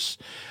Pierce.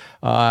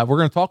 We're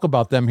going to talk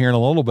about them here in a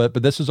little bit,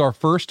 but this is our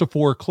first of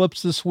 4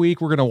 clips this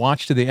week. We're going to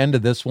watch to the end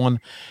of this one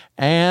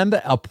and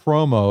a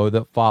promo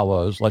that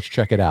follows. Let's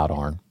check it out,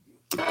 Arn.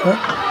 Okay.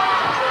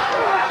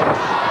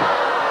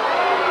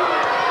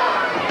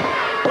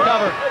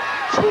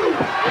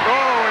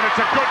 Oh, and it's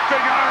a good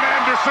thing Arn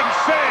Anderson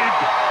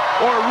saved,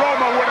 or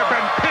Roma would have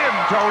been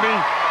pinned, Tony.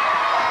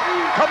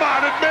 Come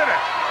on, admit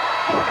it.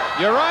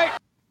 You're right.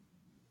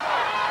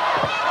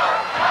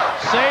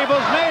 Save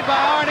was made by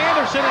Arn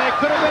Anderson, and it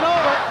could have been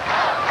over.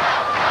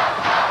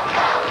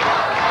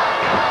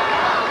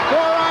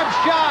 Forearm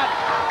shot.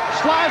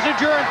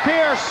 Slazenger and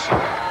Pierce.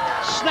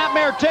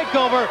 Snapmare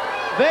takeover.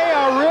 They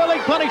are really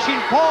punishing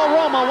Paul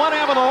Roma, one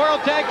half of the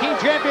World Tag Team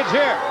Champions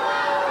here.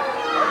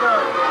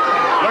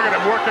 Look at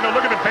him working.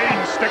 Look at the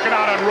veins sticking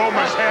out on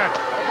Roma's head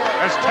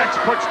as Tex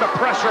puts the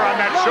pressure on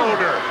that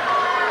shoulder.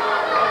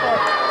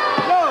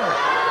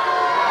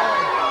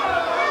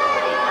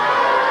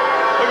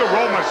 Look at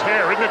Roma's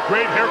hair. Isn't it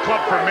great? Hair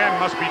Club for Men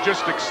must be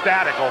just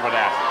ecstatic over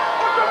that.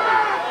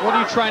 What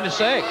are you trying to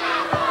say?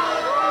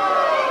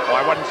 Oh,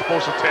 I wasn't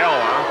supposed to tell,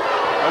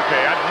 huh?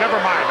 Okay, never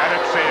mind. I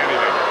didn't say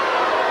anything.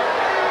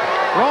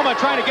 Roma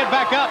trying to get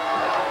back up.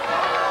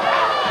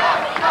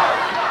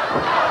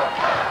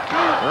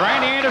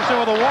 Randy Anderson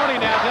with a warning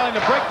now, telling him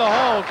to break the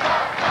hold,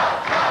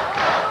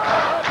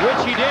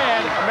 which he did.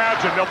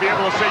 Imagine they'll be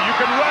able to say you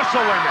can wrestle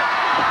in it.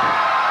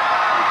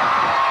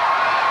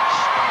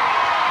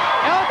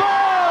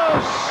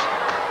 Elbows!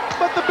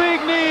 But the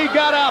big knee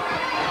got up.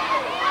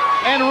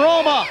 And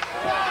Roma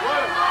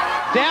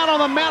down on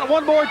the mat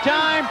one more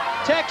time.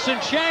 Tex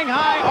and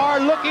Shanghai are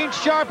looking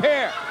sharp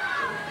here.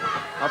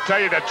 I'll tell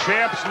you, the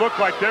champs look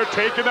like they're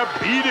taking a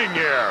beating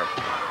here.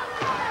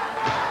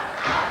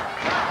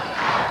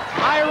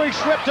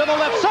 Big whip to the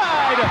left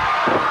side.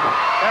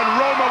 And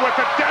Roma with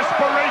a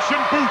desperation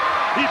boot.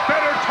 He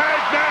better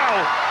tag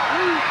now.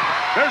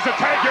 There's a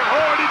tag here.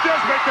 Oh, and he does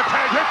make the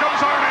tag. Here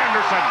comes Arn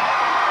Anderson.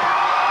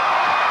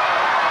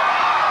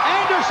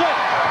 Anderson.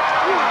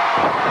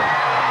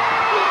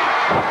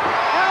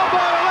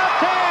 Elbow to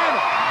left hand.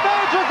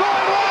 Fans are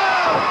going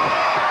wild.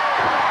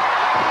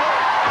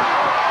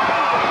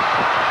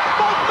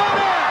 Both men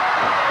in.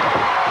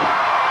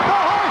 The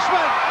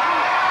Horsemen,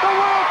 the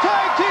World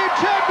Tag Team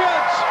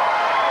Champions.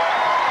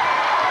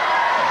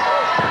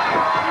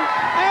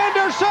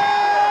 Anderson.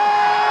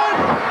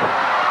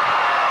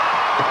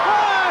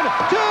 1,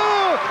 2,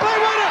 they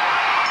win it.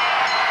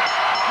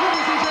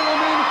 Ladies and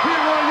gentlemen,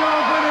 here are your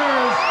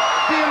winners.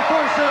 The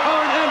Enforcer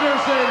Arn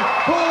Anderson,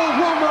 Paul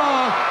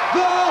Roma,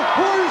 the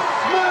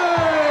Horsemen.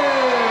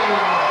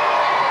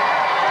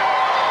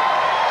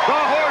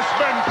 The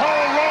Horsemen,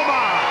 Paul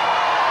Roma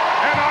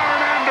and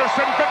Arn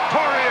Anderson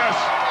victorious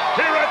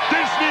here at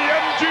Disney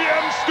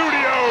MGM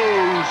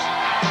Studios.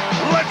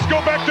 Let's go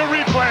back to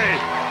replay.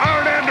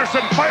 Arn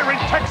Anderson firing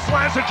Tex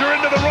Slazenger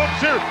into the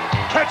ropes here.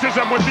 Catches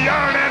him with the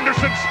Arn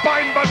Anderson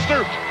spine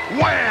buster.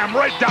 Wham!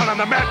 Right down on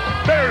the mat.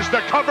 There's the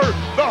cover,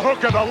 the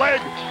hook of the leg.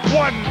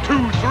 1,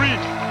 2, 3.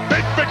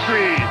 Big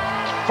victory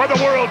for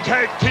the World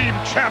Tag Team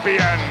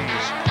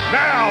Champions.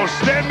 Now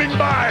standing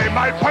by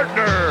my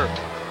partner,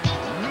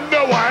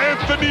 Noah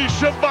Anthony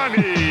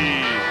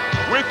Schiavone,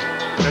 with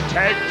the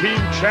Tag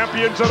Team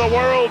Champions of the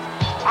World,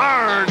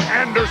 Arn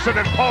Anderson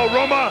and Paul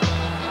Roma,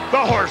 the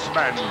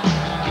Horsemen.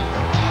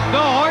 The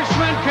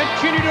Horsemen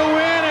continue to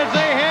win as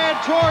they head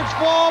towards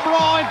Fall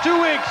Brawl in 2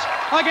 weeks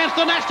against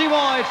the Nasty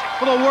Boys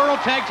for the World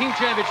Tag Team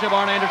Championship,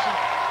 Arn Anderson.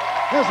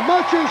 As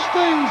much as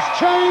things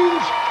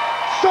change,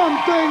 some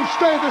things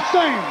stay the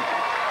same.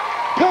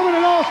 Pillman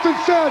and Austin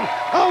said,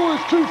 I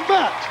was too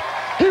fat.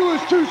 He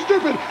was too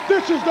stupid.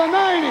 This is the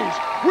 90s.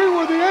 We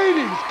were the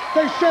 80s.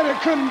 They said it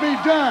couldn't be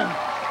done.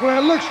 Well,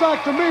 it looks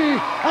like to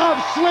me I've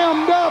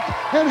slimmed up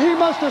and he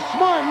must have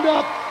smartened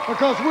up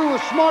because we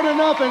were smart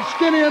enough and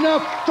skinny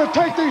enough to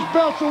take these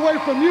belts away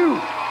from you.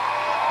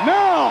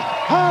 Now,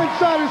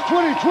 hindsight is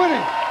 2020.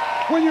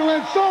 When you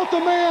insult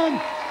a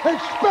man,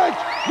 expect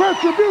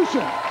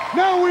retribution.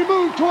 Now we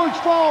move towards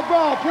Fall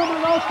Brawl. Pillman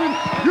and Austin,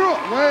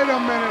 wait a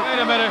minute. Wait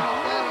a minute.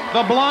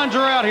 The blondes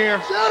are out here.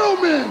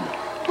 Gentlemen,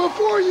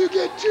 before you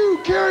get too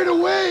carried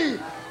away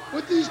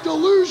with these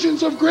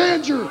delusions of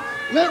grandeur,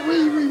 let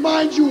me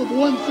remind you of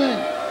one thing.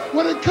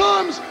 When it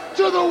comes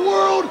to the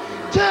World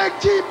Tag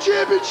Team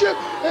Championship,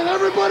 and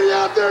everybody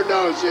out there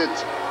knows it,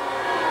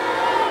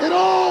 it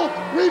all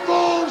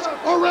revolves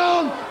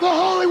around the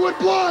Hollywood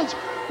Blondes.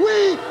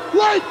 We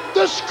write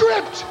the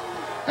script,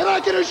 and I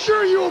can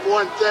assure you of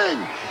one thing.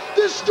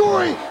 This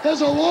story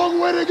has a long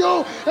way to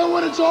go, and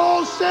when it's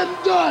all said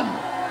and done,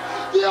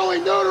 the only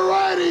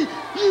notoriety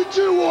you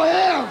two will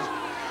have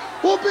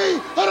will be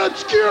an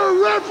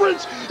obscure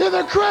reference in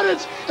the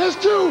credits as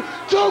 2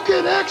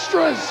 token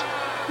extras.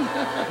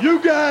 You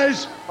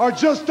guys are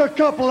just a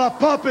couple of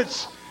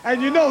puppets,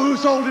 and you know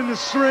who's holding the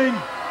string?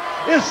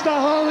 It's the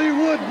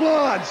Hollywood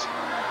Blondes.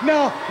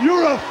 Now,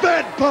 you're a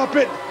fat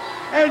puppet,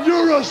 and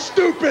you're a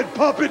stupid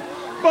puppet,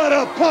 but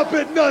a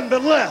puppet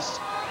nonetheless.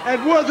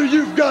 And whether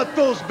you've got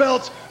those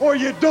belts or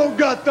you don't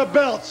got the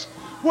belts,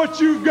 what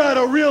you've got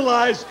to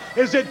realize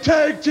is that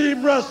tag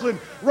team wrestling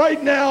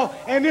right now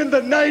and in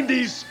the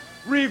 90s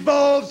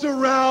revolves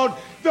around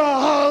the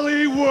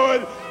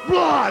Hollywood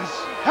Blondes.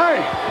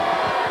 Hey,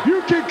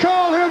 you can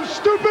call him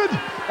stupid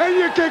and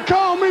you can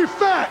call me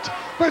fat,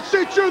 but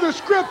since you're the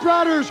script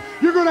writers,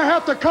 you're going to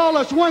have to call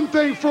us one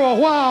thing for a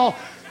while,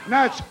 and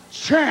that's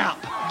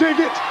champ. Dig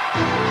it?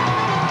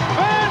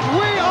 And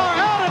we are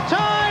out of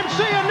time.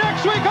 See you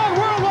next week on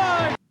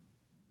Worldwide.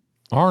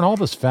 Arn, all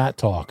this fat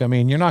talk. I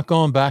mean, you're not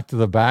going back to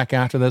the back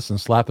after this and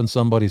slapping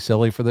somebody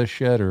silly for this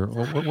shit, or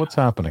what's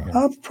happening here?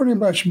 I've pretty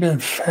much been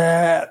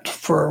fat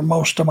for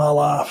most of my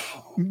life.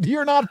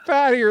 You're not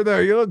fat here, though.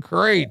 You look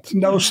great.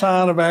 No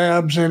sign of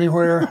abs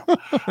anywhere.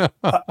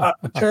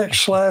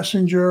 Tex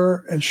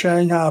Slazenger and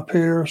Shanghai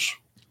Pierce,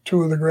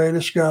 2 of the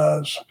greatest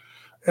guys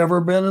ever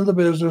been in the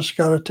business.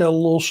 Got to tell a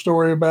little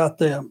story about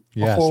them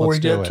before we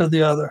get to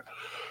the other.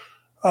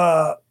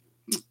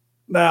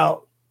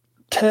 Now,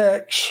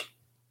 Tex,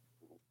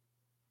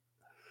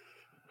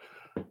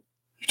 you're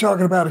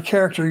talking about a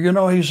character. You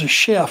know he's a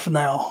chef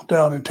now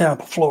down in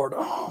Tampa,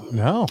 Florida.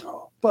 No.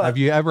 But have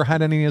you ever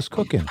had any of his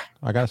cooking?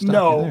 I got to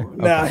stop you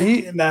there.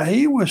 Okay. Now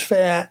he was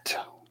fat,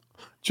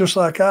 just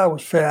like I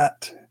was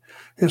fat.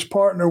 His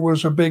partner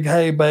was a big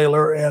hay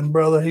baler, and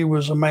brother, he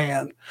was a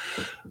man.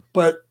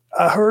 But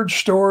I heard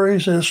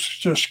stories, and it's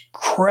just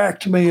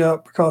cracked me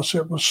up because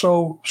it was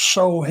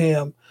so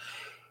him.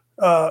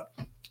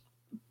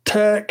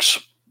 Tex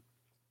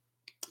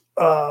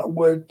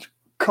would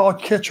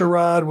catch a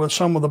ride with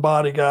some of the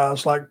body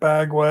guys like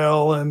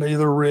Bagwell and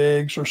either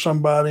Riggs or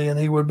somebody, and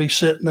he would be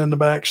sitting in the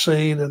back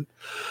seat, and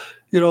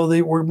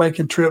they were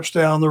making trips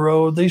down the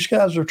road. These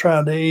guys are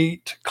trying to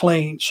eat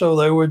clean, so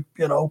they would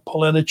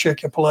pull in a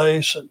chicken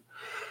place, and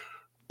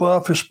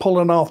Buff is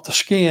pulling off the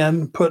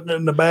skin, putting it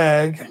in the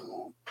bag.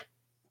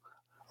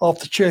 off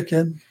the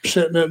chicken,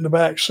 sitting in the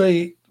back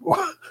seat.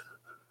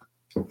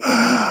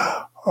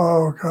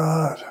 Oh,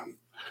 God.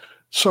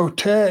 So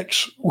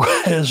Tex,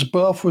 as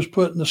Buff was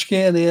putting the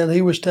skin in,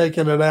 he was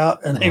taking it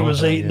out, and he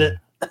was eating it.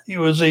 He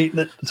was eating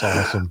it. That's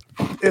awesome.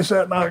 Is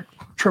that not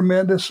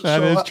tremendous?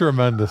 That is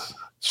tremendous.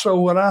 So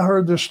when I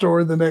heard this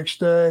story the next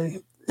day,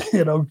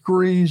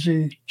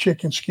 greasy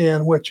chicken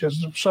skin, which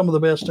is some of the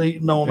best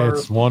eaten on earth.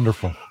 It's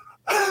wonderful.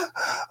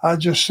 I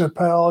just said,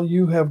 pal,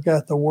 you have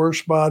got the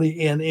worst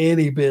body in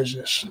any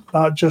business,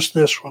 not just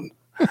this one.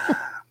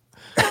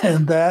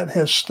 And that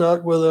has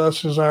stuck with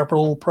us as our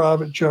little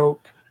private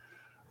joke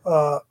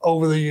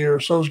over the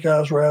years. Those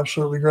guys were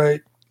absolutely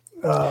great.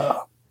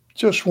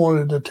 Just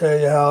wanted to tell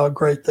you how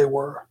great they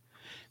were.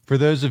 For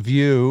those of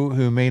you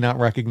who may not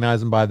recognize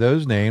them by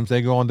those names,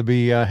 they go on to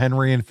be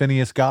Henry and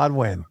Phineas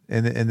Godwin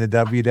in the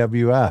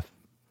WWF.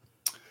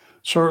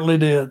 Certainly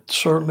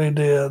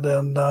did.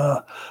 And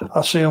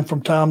I see them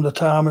from time to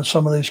time at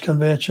some of these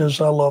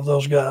conventions. I love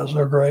those guys.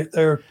 They're great.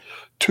 They're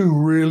two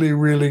really,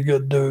 really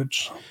good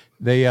dudes.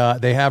 They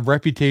have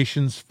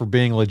reputations for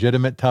being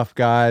legitimate tough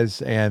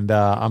guys, and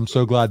I'm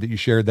so glad that you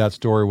shared that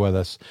story with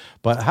us.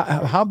 But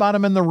how about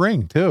them in the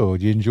ring too?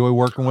 Do you enjoy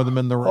working with them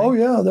in the ring? Oh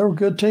yeah, they're a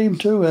good team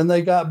too, and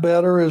they got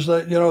better as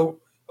they,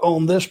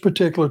 on this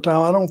particular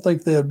time. I don't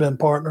think they had been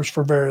partners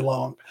for very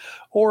long,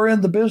 or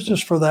in the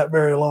business for that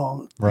very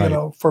long.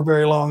 Right. For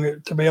very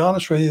long. To be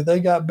honest with you,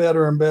 they got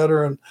better and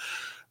better, and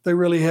they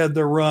really had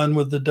their run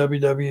with the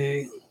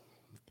WWE.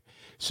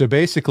 So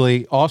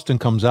basically, Austin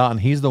comes out, and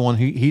he's the one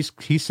he's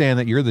saying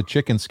that you're the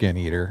chicken skin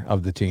eater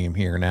of the team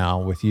here now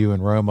with you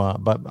and Roma.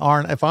 But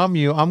Arn, if I'm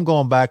you, I'm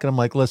going back and I'm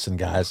like, listen,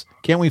 guys,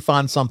 can't we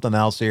find something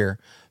else here?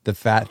 The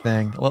fat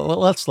thing.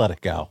 Let's let it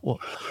go. Well,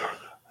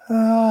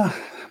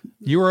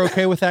 you were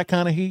okay with that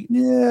kind of heat?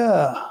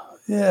 Yeah.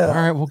 All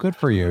right. Well, good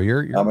for you.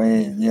 You're I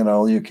mean,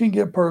 you can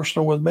get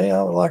personal with me.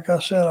 Like I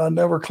said, I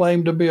never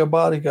claimed to be a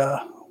body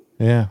guy.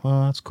 Yeah,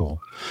 well, that's cool.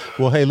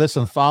 Well, hey,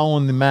 listen,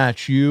 following the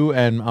match, you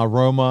and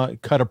Roma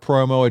cut a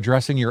promo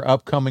addressing your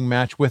upcoming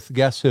match with,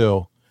 guess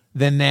who?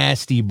 The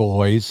Nasty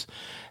Boys.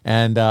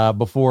 And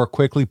before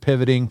quickly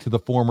pivoting to the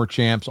former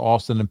champs,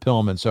 Austin and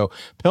Pillman. So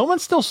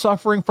Pillman's still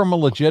suffering from a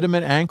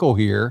legitimate ankle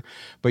here,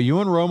 but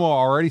you and Roma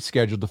are already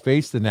scheduled to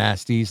face the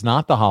Nasties,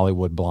 not the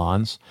Hollywood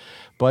Blondes.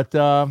 But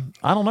I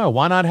don't know.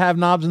 Why not have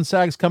Knobs and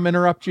Sags come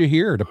interrupt you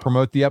here to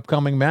promote the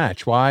upcoming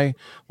match? Why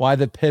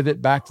the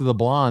pivot back to the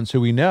Blondes,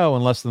 who we know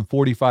in less than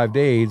 45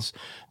 days,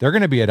 they're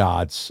going to be at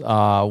odds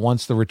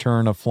once the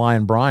return of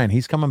Flying Brian.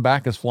 He's coming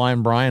back as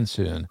Flying Brian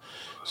soon.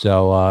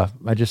 So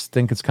I just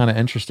think it's kind of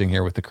interesting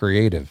here with the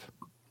creative.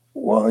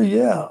 Well,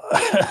 yeah.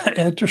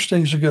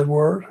 Interesting is a good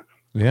word.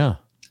 Yeah.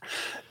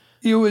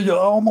 You would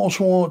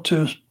almost want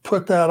to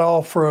put that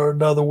off for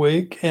another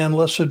week, and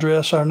let's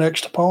address our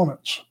next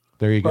opponents.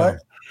 There you go.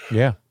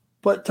 Yeah.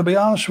 But to be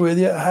honest with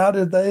you, how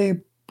did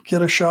they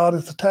get a shot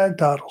at the tag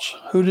titles?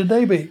 Who did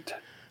they beat?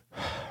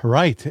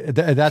 Right.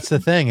 That's the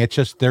thing. It's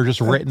just, they're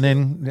just written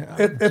in.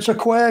 It's a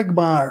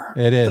quagmire.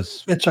 It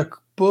is. It's a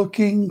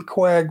booking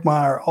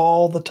quagmire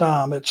all the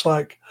time. It's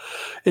like,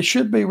 it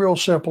should be real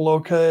simple.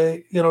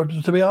 Okay.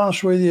 To be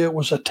honest with you, it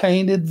was a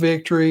tainted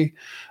victory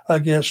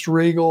against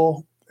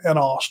Regal and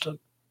Austin,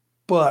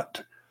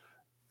 but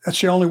that's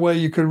the only way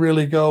you could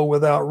really go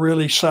without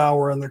really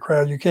souring the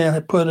crowd. You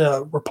can't put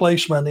a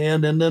replacement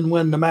in and then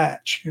win the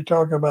match. You're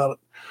talking about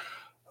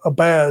a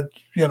bad,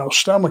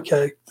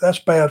 stomachache. That's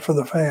bad for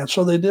the fans.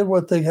 So they did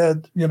what they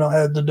had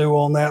to do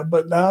on that.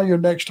 But now your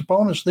next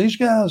opponents, these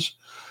guys,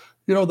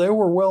 they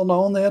were well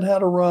known. They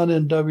had a run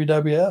in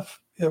WWF.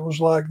 It was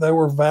like they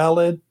were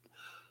valid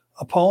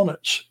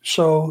opponents.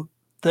 So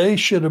they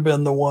should have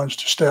been the ones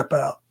to step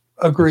out.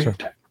 Agreed.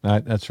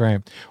 That's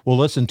right. Well,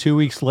 listen, 2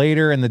 weeks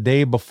later and the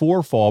day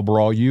before Fall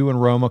Brawl, you and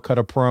Roma cut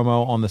a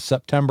promo on the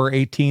September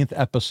 18th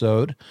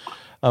episode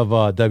of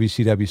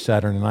WCW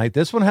Saturday Night.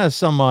 This one has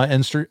some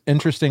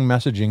interesting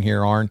messaging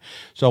here, Arn.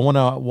 So I want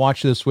to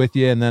watch this with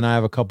you, and then I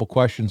have a couple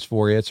questions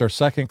for you. It's our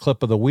second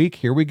clip of the week.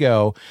 Here we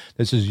go.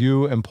 This is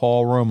you and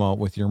Paul Roma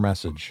with your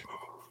message.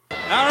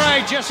 All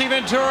right, Jesse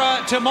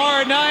Ventura,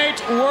 tomorrow night,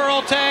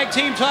 World Tag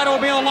Team title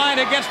will be on the line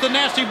against the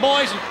Nasty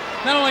Boys.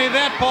 Not only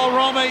that, Paul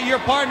Roma,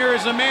 your partner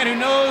is a man who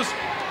knows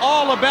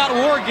all about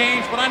war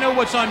games, but I know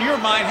what's on your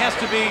mind has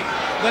to be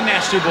the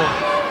Nasty Boys.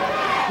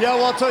 Yeah,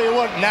 well, I'll tell you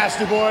what,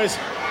 Nasty Boys,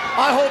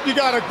 I hope you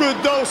got a good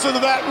dose of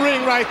that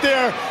ring right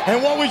there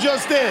and what we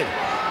just did.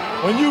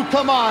 When you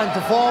come on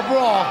to Fall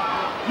Brawl,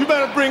 you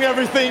better bring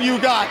everything you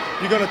got.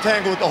 You're going to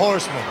tangle with the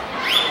Horsemen.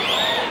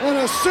 In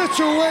a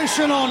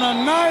situation on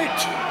a night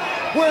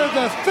where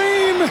the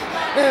theme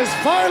is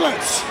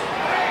violence,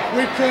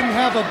 we couldn't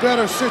have a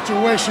better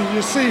situation.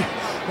 You see,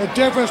 the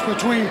difference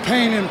between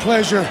pain and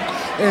pleasure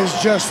is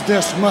just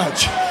this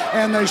much,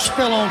 and they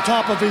spill on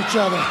top of each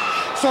other.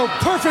 So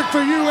perfect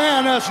for you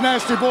and us,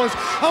 Nasty Boys.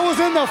 I was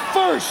in the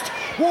first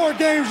War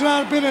Games, and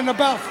I've been in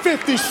about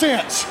 50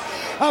 since.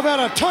 I've had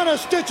a ton of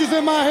stitches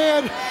in my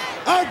head.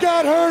 I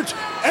got hurt.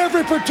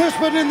 Every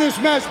participant in this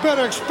match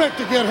better expect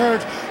to get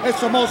hurt.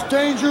 It's the most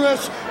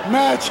dangerous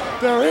match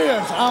there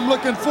is. I'm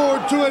looking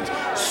forward to it.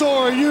 so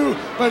are you.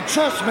 But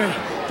trust me,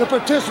 the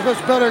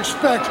participants better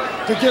expect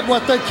to get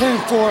what they came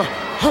for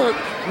hurt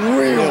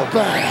real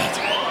bad.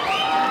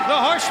 The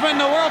Horsemen,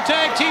 the World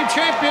Tag Team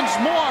Champions,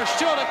 more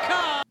still to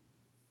come.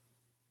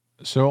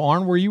 So,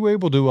 Arn, were you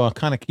able to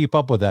kind of keep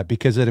up with that?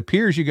 Because it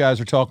appears you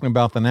guys are talking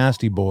about the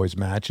Nasty Boys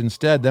match.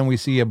 Instead, then we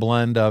see a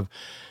blend of,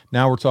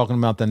 now we're talking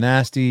about the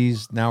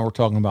Nasties, now we're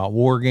talking about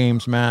War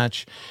Games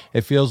match.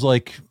 It feels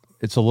like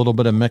it's a little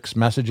bit of mixed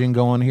messaging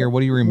going here. What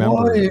do you remember?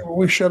 Well,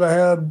 we should have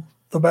had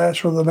the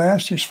match with the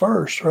Nasties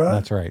first, right?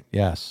 That's right,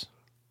 yes.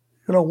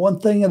 You know, one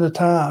thing at a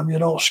time. You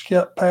don't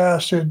skip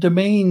past it.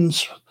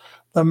 Demeans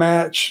the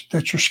match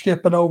that you're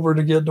skipping over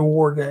to get to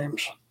War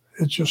Games.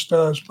 It just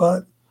does,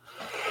 but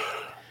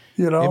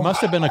you know, it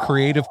must have been a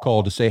creative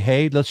call to say,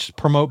 hey, let's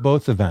promote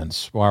both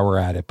events while we're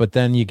at it. But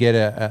then you get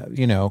a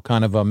you know,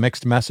 kind of a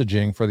mixed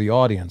messaging for the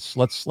audience.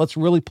 Let's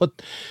really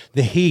put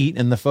the heat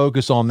and the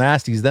focus on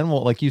Nasties. Then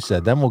we'll, like you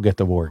said, then we'll get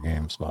the War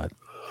Games. But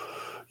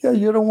yeah,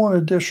 you don't want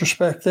to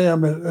disrespect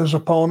them as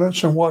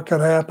opponents and what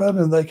could happen,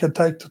 and they could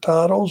take the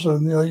titles,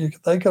 and you know,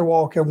 they could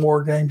walk in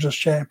War Games as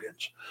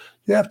champions.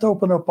 You have to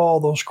open up all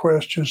those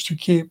questions to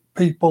keep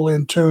people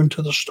in tune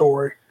to the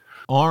story.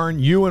 Arn,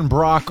 you and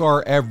Brock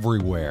are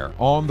everywhere.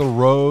 On the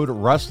road,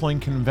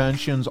 wrestling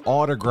conventions,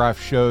 autograph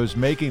shows,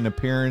 making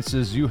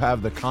appearances. You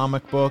have the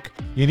comic book.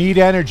 You need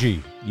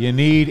energy. You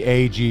need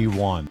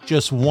AG1.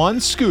 Just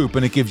one scoop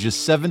and it gives you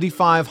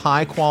 75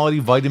 high-quality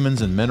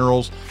vitamins and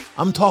minerals.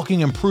 I'm talking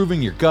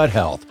improving your gut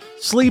health,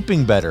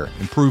 sleeping better,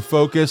 improved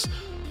focus.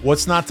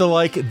 What's not to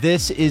like?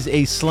 This is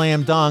a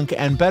slam dunk,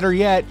 and better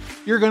yet,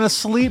 you're going to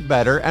sleep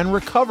better and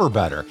recover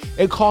better.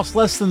 It costs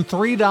less than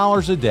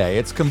 $3 a day.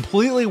 It's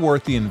completely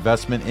worth the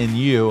investment in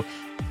you,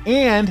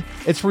 and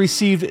it's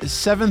received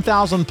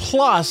 7,000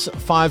 plus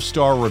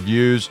 5-star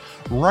reviews.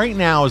 Right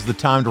now is the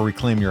time to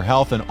reclaim your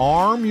health and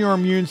arm your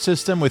immune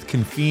system with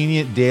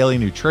convenient daily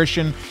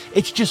nutrition.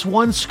 It's just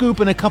one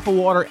scoop in a cup of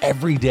water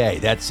every day.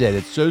 That's it.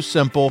 It's so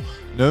simple.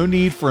 No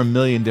need for a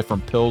million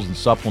different pills and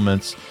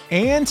supplements.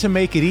 And to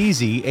make it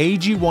easy,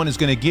 AG1 is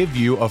going to give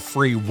you a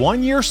free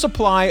 1-year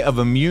supply of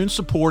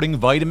immune-supporting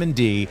vitamin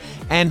D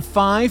and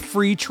 5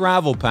 free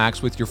travel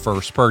packs with your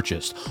first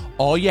purchase.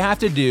 All you have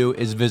to do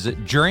is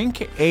visit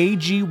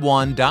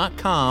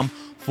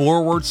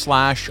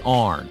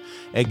drinkag1.com/Arn.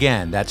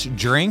 Again, that's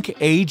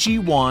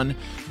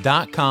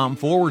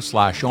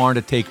drinkag1.com/Arn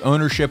to take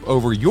ownership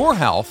over your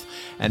health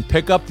and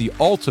pick up the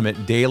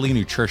ultimate daily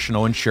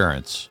nutritional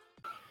insurance.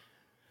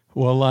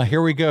 Well,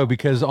 here we go,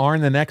 because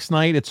Arn, the next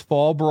night, it's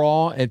Fall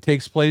Brawl. It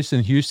takes place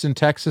in Houston,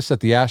 Texas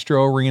at the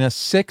Astro Arena.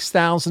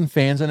 6,000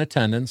 fans in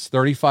attendance.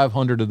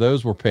 3,500 of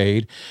those were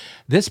paid.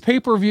 This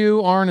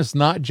pay-per-view, Arn, is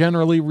not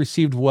generally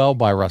received well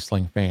by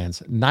wrestling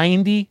fans.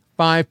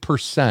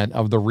 95%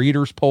 of the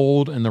readers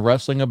polled in the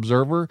Wrestling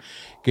Observer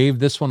gave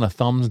this one a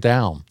thumbs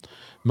down.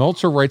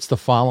 Meltzer writes the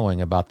following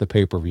about the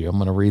pay-per-view. I'm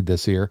going to read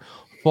this here.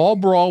 Fall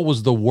Brawl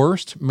was the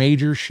worst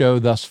major show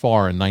thus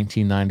far in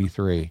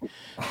 1993.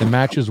 The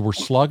matches were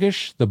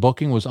sluggish, the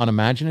booking was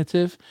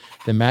unimaginative,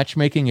 the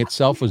matchmaking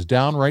itself was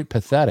downright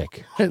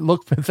pathetic. It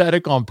looked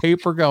pathetic on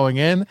paper going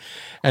in,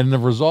 and the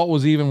result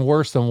was even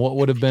worse than what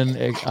would have been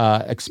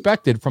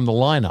expected from the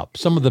lineup.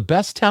 Some of the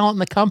best talent in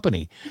the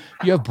company.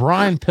 You have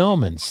Brian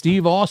Pillman,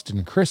 Steve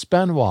Austin, Chris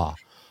Benoit,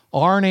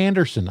 Arn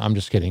Anderson. I'm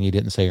just kidding, he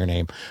didn't say your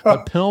name.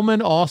 But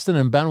Pillman, Austin,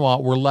 and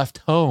Benoit were left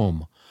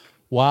home,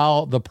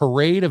 while the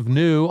parade of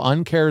new,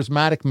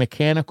 uncharismatic,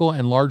 mechanical,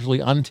 and largely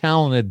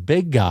untalented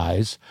big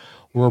guys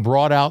were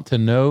brought out to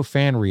no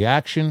fan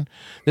reaction.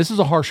 This is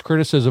a harsh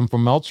criticism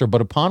from Meltzer,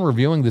 but upon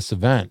reviewing this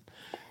event,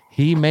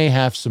 he may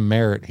have some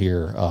merit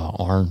here,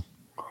 Arn.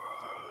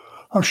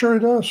 I'm sure he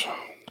does.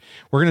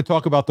 We're going to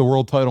talk about the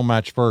world title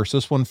match first.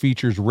 This one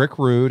features Rick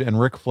Rude and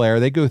Ric Flair.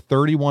 They go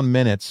 31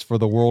 minutes for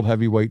the world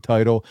heavyweight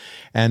title.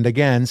 And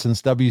again,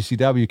 since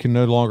WCW can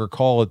no longer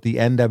call it the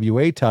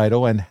NWA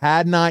title and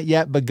had not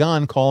yet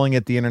begun calling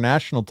it the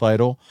international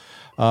title,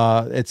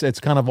 it's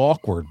kind of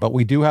awkward. But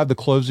we do have the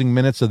closing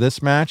minutes of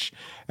this match,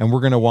 and we're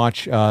going to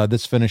watch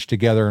this finish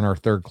together in our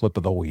third clip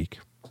of the week.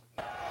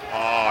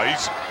 Oh, he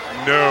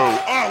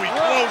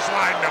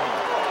clotheslined him.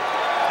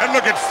 And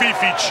look at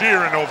Fifi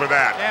cheering over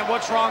that. And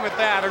what's wrong with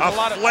that? There's a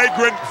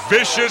flagrant,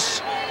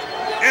 vicious,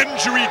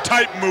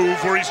 injury-type move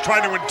where he's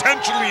trying to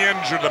intentionally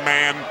injure the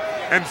man,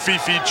 and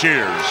Fifi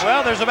cheers.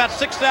 Well, there's about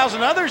 6,000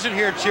 others in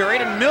here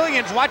cheering, and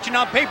millions watching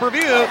on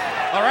pay-per-view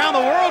around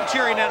the world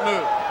cheering that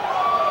move.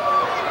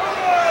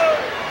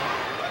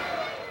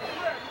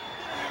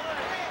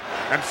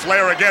 And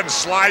Flair again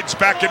slides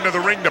back into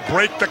the ring to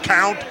break the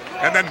count,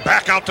 and then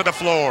back out to the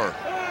floor.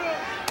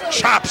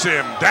 Chops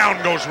him. Down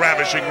goes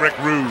Ravishing Rick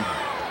Rude.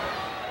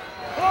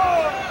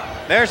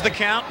 There's the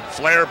count.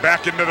 Flair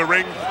back into the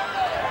ring,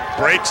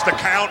 breaks the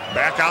count,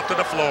 back out to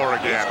the floor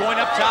again. He's going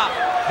up top.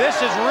 This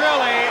is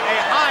really a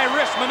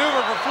high-risk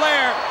maneuver for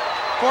Flair,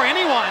 for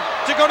anyone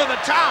to go to the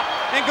top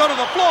and go to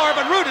the floor,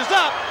 but Rude is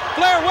up.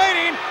 Flair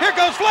waiting. Here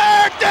goes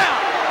Flair. Down.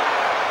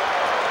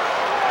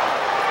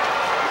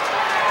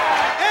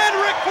 And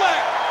Ric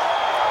Flair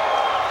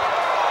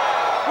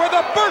with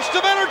a burst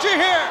of energy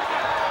here.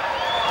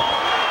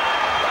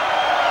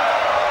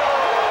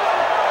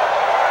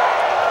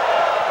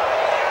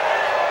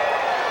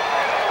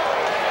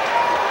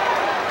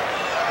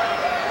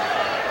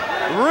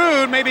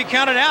 may be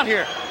counted out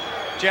here.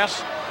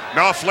 Jess?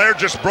 No, Flair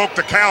just broke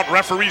the count.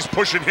 Referee's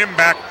pushing him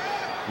back.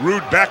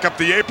 Rude back up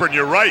the apron.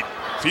 You're right.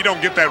 If he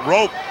don't get that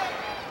rope.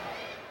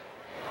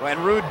 And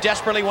Rude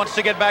desperately wants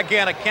to get back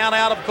in. A count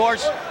out, of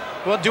course,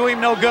 will do him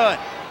no good.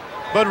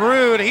 But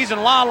Rude, he's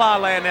in la-la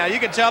land now. You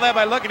can tell that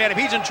by looking at him.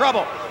 He's in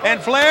trouble.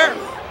 And Flair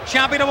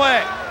chomping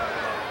away.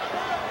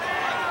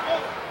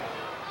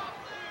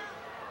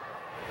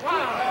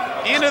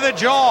 Into the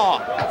jaw.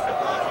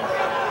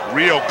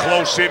 Real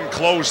close-in,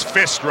 closed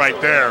fist right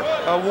there.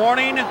 A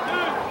warning.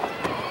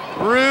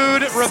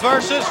 Rude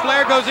reverses.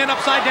 Flair goes in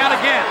upside down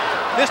again.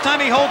 This time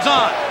he holds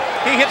on.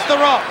 He hits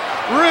the rope.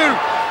 Rude.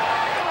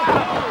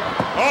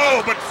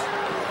 Oh, but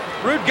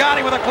Rude got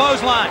him with a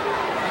clothesline.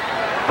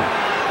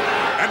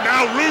 And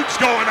now Rude's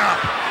going up.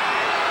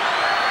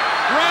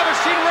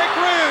 Ravishing Rick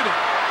Rude.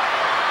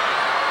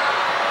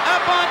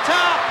 Up on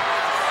top.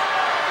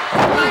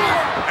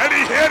 And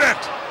he hit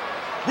it.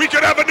 We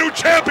could have a new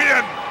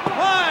champion.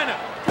 1,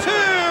 2,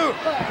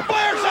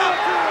 Flair's up,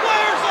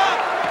 Flair's up.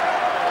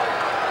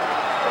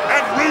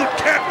 And Rude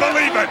can't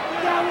believe it.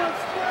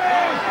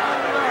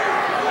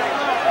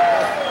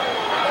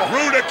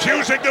 Rude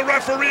accusing the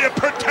referee of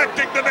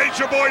protecting the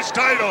Nature Boys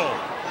title.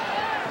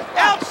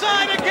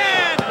 Outside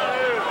again.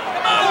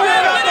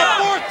 Rude on the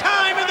 4th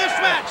time in this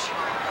match.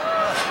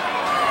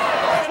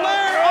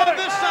 Flair on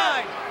this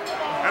side.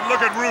 And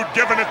look at Rude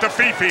giving it to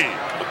Fifi.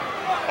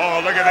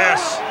 Oh, look at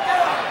this.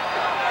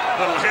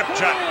 Little hip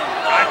shot.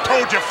 I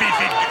told you,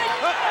 Fifi.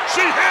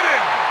 She hit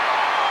him.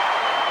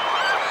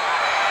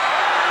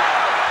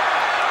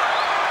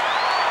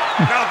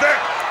 Now there.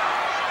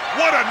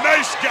 What a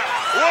nice guy.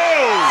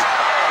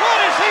 Whoa. What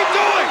is he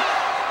doing?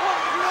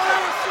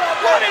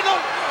 What in the...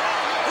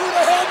 Who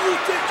the hell do you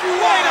think you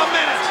are? Wait a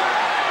minute.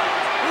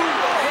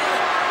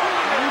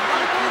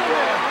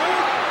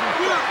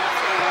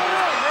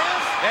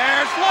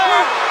 There's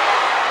Flair.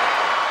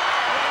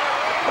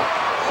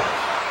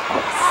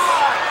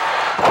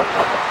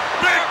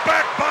 Big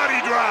back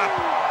body drop.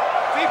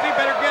 Fifi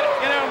better get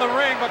out of the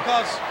ring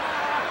because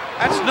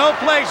that's no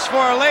place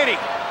for a lady.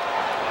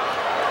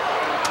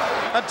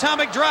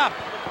 Atomic drop.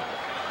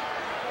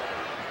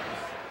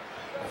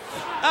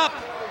 Up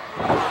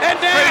and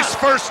down. Face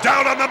first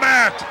down on the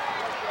mat.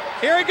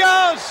 Here he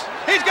goes.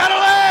 He's got a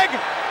leg.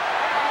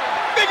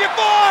 Figure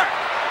 4.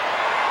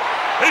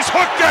 He's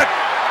hooked it.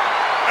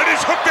 And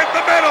he's hooked it in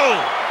the middle.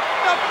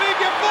 The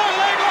figure 4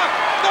 leg lock.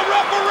 The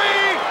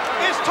referee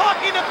is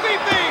talking to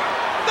Fifi.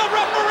 The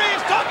referee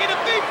is talking to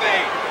Fifi.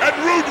 And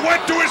Rude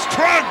went to his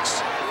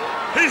trunks.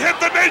 He hit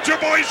the Nature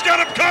Boy. He's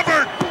got him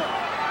covered.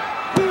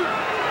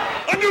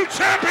 A new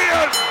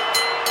champion.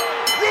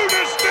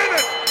 Rudis did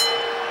it.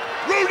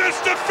 Rudis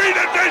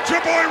defeated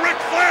Nature Boy Ric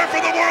Flair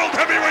for the World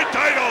Heavyweight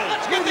title.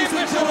 Ladies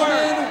and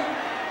gentlemen,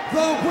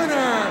 the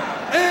winner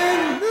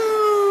and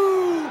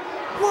new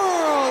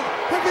World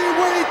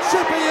Heavyweight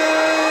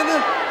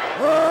Champion,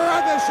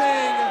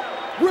 Ravishing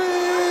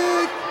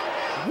Rick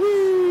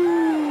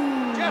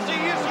Rude. Jesse,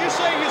 you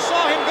say you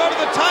saw him go to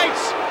the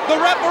tights. The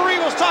referee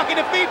was talking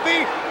to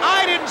Fifi.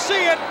 I didn't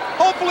see it.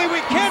 Hopefully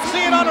we can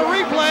see it on a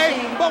replay,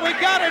 but we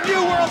got a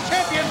new world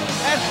champion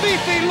as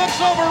Fifi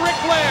looks over Ric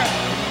Flair.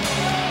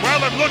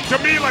 Well, it looked to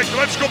me like,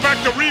 let's go back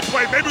to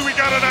replay. Maybe we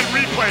got it on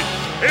replay.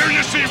 Here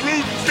you see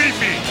Rude and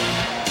Fifi.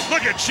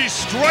 Look at, she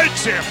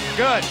strikes him.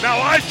 Good. Now,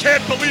 I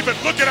can't believe it.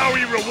 Look at how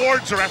he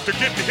rewards her after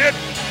getting hit.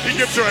 He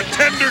gives her a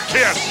tender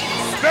kiss.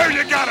 There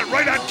you got it,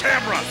 right on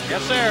camera.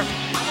 Yes, sir.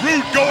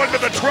 Rude going to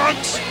the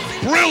trunks.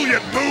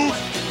 Brilliant move.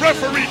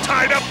 Referee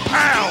tied up.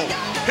 Pow.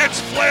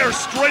 Hits Flair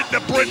straight in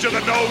the bridge of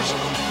the nose.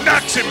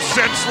 Knocks him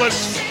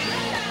senseless.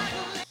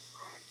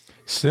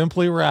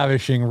 Simply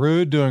ravishing.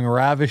 Rude doing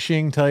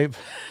ravishing type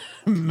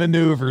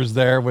maneuvers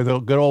there with a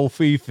good old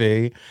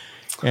Fifi.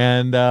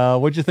 And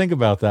what'd you think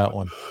about that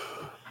one?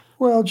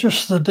 Well,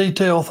 just the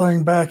detail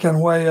thing backing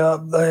way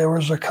up. There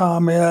was a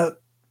comment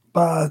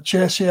by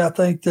Jesse, I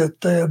think,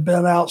 that they had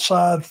been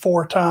outside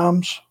 4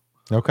 times.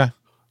 Okay.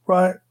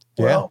 Right?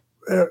 Yeah. Well,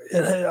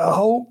 I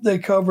hope they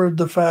covered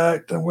the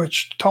fact in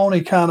which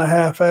Tony kind of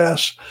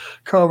half-assed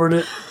covered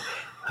it.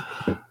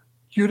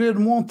 You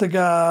didn't want the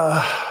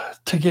guy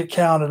to get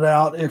counted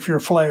out if you're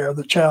Flair,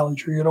 the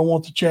challenger. You don't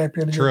want the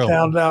champion to get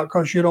counted out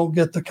because you don't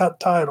get the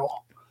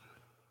title.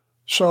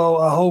 So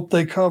I hope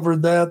they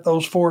covered that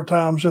those 4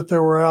 times that they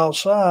were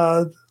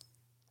outside.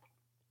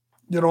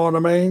 You know what I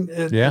mean?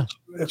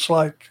 It's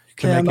like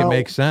to make it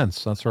make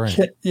sense. That's right.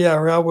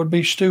 Yeah, it would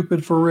be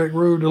stupid for Rick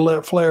Rude to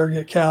let Flair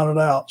get counted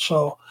out.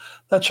 So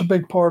that's a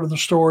big part of the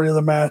story of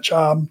the match,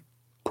 I'm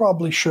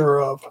probably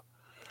sure of.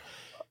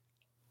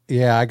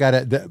 Yeah, I got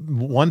it.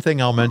 One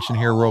thing I'll mention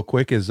here real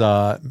quick is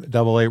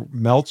Double A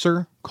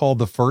Meltzer called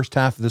the first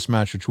half of this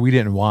match, which we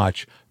didn't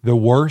watch, the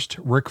worst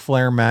Ric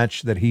Flair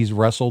match that he's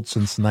wrestled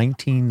since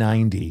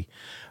 1990,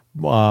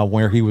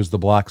 where he was the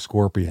Black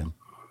Scorpion.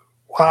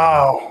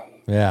 Wow.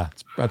 Yeah,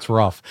 that's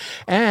rough.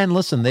 And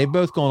listen, they've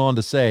both gone on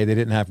to say they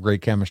didn't have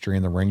great chemistry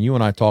in the ring. You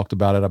and I talked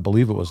about it. I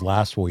believe it was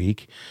last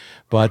week.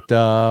 But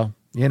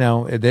You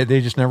know, they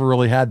just never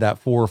really had that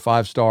 4 or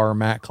 5 star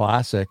Matt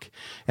Classic.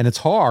 And it's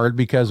hard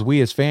because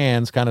we as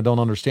fans kind of don't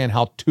understand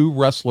how 2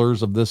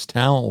 wrestlers of this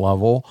talent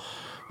level,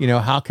 you know,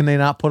 how can they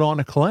not put on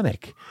a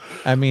clinic?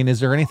 I mean, is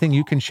there anything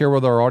you can share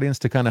with our audience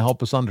to kind of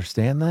help us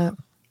understand that?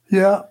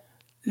 Yeah.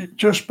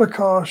 Just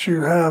because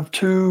you have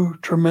 2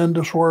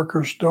 tremendous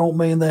workers don't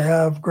mean they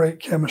have great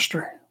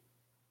chemistry.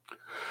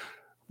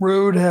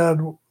 Rude had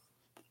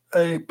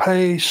a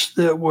pace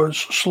that was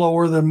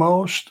slower than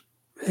most.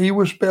 He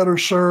was better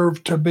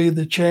served to be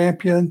the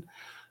champion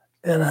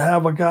and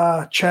have a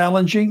guy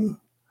challenging,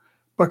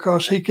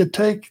 because he could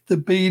take the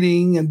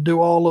beating and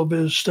do all of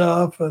his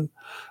stuff and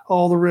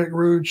all the Rick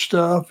Rude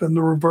stuff and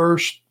the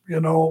reverse,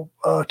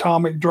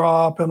 atomic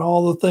drop and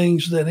all the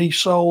things that he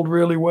sold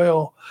really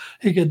well.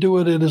 He could do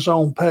it at his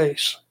own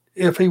pace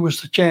if he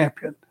was the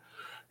champion.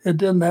 It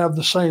didn't have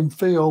the same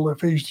feel if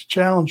he's the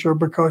challenger,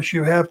 because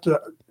you have to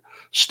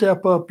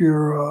step up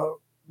your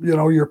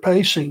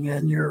pacing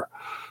and your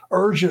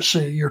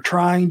urgency. You're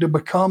trying to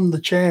become the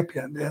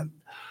champion. And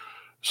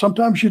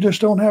sometimes you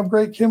just don't have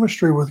great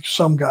chemistry with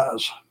some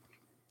guys.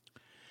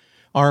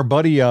 Our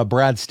buddy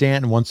Brad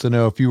Stanton wants to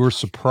know if you were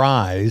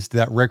surprised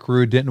that Rick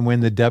Rude didn't win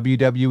the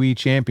WWE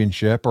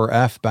Championship, or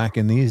F back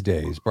in these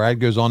days.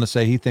 Brad goes on to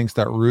say he thinks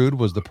that Rude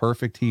was the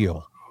perfect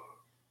heel.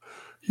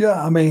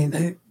 Yeah, I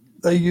mean,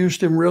 they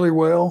used him really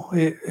well.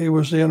 He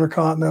was the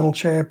Intercontinental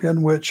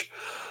Champion, which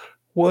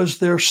was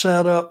their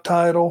setup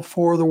title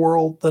for the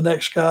world. The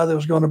next guy that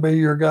was going to be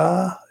your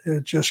guy.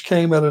 It just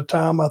came at a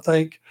time, I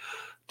think,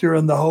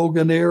 during the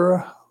Hogan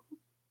era.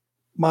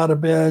 Might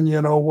have been,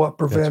 what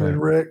prevented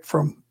Rick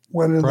from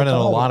winning the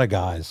title. A lot of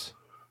guys.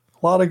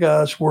 A lot of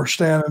guys were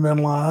standing in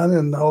line,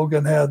 and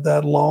Hogan had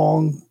that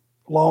long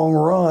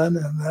run,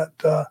 and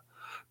that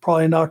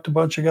probably knocked a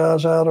bunch of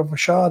guys out of a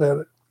shot at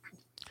it.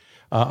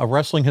 A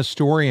wrestling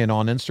historian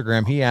on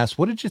Instagram, he asked,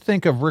 what did you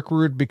think of Rick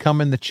Rude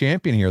becoming the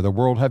champion here, the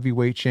world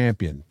heavyweight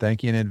champion?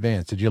 Thank you in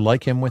advance. Did you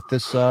like him with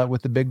this,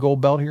 with the big gold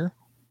belt here?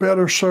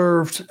 Better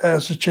served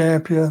as a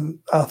champion,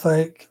 I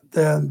think,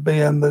 than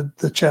being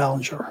the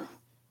challenger.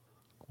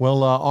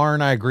 Well,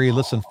 Arn, I agree.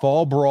 Listen,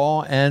 Fall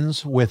Brawl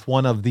ends with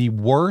one of the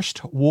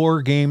worst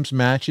War Games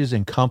matches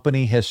in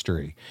company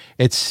history.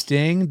 It's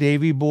Sting,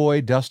 Davey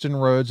Boy, Dustin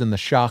Rhodes, and the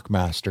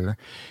Shockmaster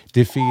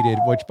defeated,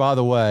 which, by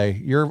the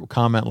way, your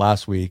comment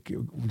last week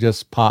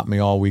just popped me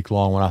all week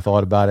long when I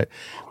thought about it.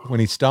 When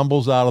he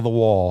stumbles out of the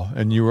wall,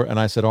 and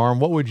I said, Arn,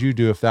 what would you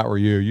do if that were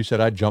you? You said,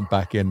 I'd jump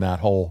back in that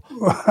hole.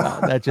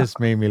 That just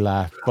made me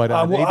laugh. But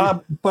I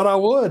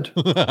would.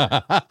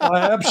 I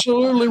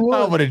absolutely would.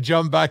 I would have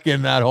jumped back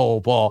in that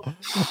hole, Paul.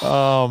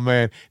 Oh,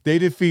 man. They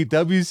defeat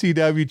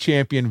WCW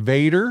champion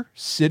Vader,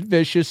 Sid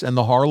Vicious, and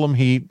the Harlem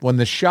Heat when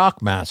the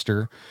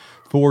Shockmaster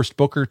forced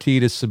Booker T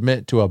to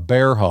submit to a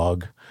bear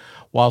hug,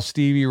 while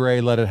Stevie Ray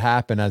let it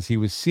happen as he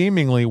was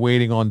seemingly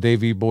waiting on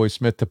Davey Boy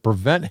Smith to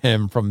prevent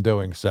him from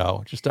doing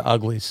so. Just an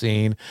ugly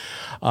scene.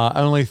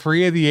 Only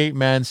 3 of the 8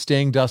 men,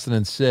 Sting, Dustin,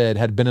 and Sid,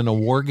 had been in a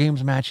War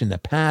Games match in the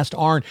past.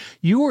 Arn,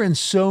 you were in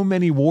so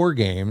many War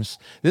Games.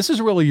 This is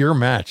really your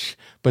match,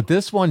 but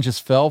this one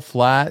just fell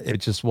flat. It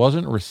just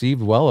wasn't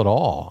received well at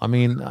all. I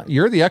mean,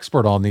 you're the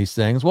expert on these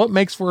things. What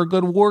makes for a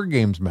good War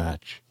Games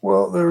match?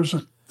 Well, there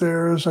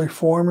is a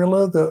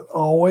formula that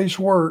always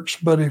works,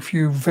 but if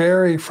you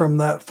vary from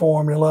that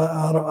formula,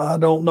 I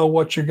don't know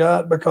what you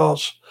got,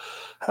 because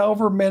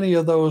however many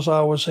of those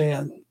I was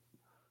in,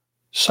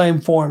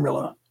 same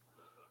formula.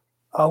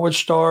 I would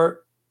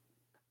start,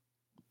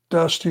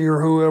 Dusty or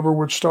whoever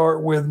would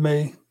start with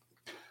me,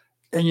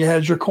 and you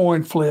had your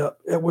coin flip.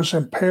 It was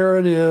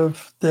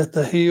imperative that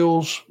the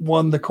heels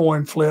won the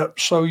coin flip,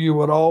 so you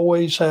would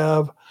always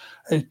have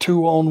a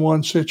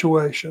 2-on-1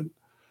 situation.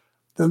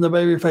 Then the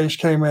babyface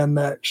came in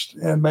next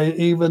and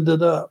evened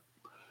it up.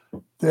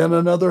 Then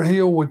another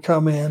heel would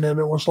come in, and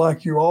it was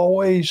like you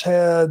always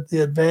had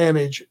the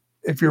advantage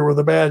if you were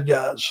the bad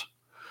guys.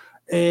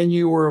 And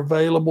you were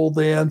available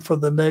then for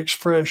the next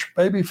fresh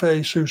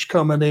babyface who's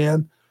coming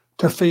in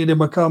to feed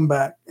him a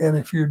comeback. And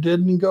if you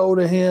didn't go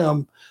to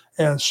him,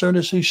 and as soon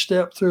as he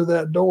stepped through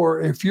that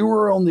door, if you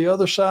were on the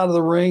other side of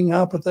the ring,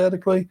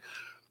 hypothetically,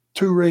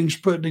 2 rings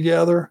put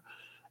together,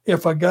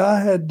 if a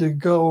guy had to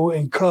go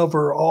and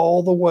cover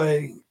all the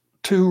way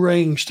 2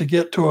 rings to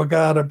get to a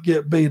guy to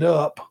get beat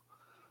up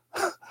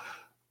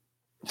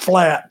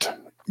flat,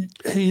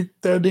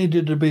 there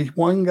needed to be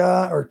 1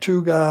 guy or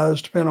 2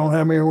 guys, depending on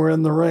how many were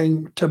in the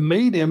ring, to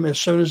meet him as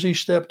soon as he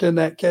stepped in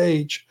that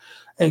cage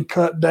and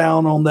cut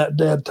down on that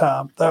dead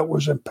time. That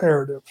was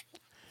imperative.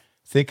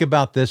 Think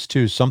about this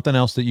too. Something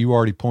else that you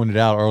already pointed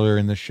out earlier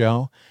in the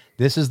show.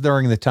 This is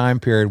during the time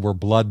period where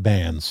blood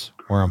bans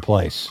were in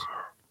place.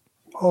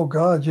 Oh,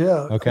 God,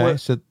 yeah. Okay,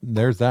 so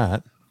there's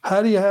that.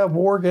 How do you have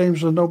War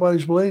Games when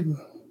nobody's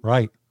bleeding?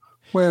 Right.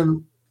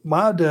 When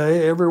my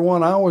day,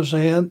 everyone I was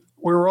in,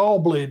 we were all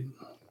bleeding.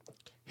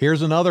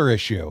 Here's another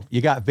issue.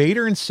 You got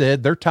Vader and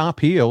Sid, they're top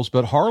heels,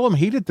 but Harlem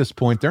Heat at this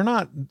point, they're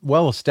not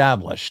well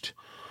established.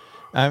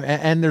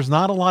 And there's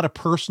not a lot of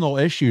personal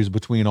issues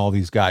between all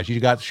these guys. You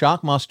got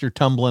Shockmaster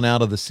tumbling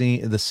out of the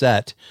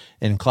set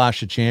in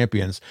Clash of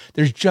Champions.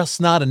 There's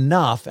just not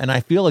enough, and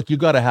I feel like you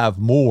got to have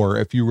more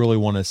if you really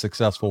want a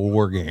successful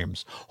War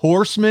Games.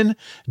 Horseman,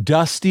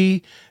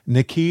 Dusty,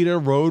 Nikita,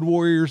 Road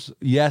Warriors,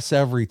 yes,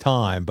 every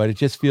time, but it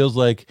just feels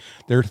like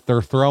they're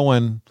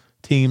throwing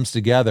teams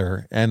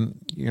together, and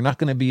you're not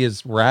going to be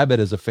as rabid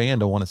as a fan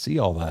to want to see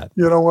all that.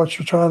 You know what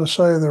you're trying to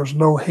say? There's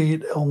no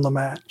heat on the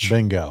match.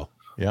 Bingo.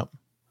 Yep.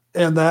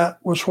 And that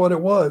was what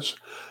it was.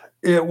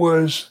 It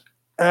was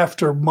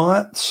after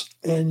months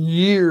and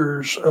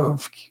years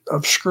of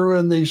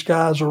screwing these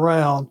guys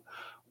around,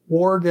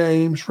 War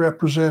Games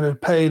represented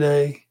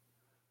payday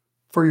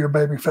for your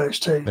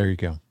babyface team. There you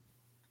go.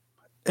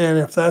 And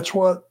if that's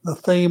what the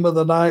theme of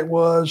the night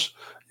was,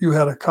 you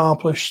had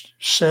accomplished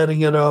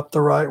setting it up the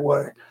right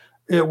way.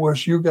 It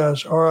was, you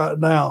guys, all right,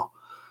 now,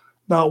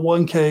 not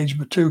one cage,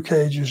 but 2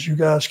 cages. You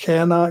guys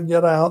cannot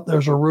get out.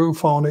 There's a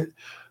roof on it.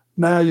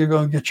 Now you're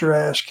going to get your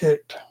ass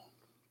kicked.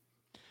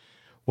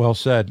 Well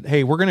said.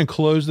 Hey, we're going to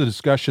close the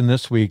discussion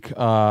this week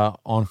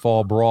on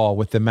Fall Brawl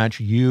with the match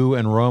you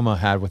and Roma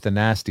had with the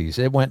Nasties.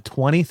 It went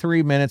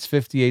 23 minutes,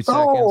 58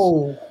 seconds.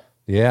 Oh.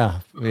 Yeah,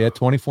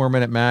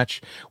 24-minute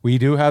match. We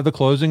do have the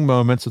closing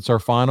moments. It's our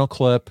final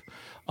clip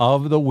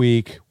of the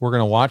week. We're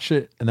going to watch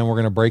it, and then we're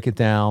going to break it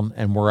down,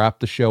 and we'll wrap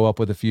the show up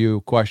with a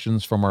few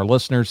questions from our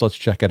listeners. Let's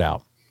check it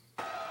out.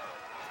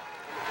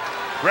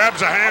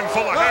 Grabs a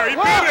handful of hair. He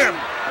bit him.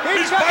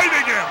 He's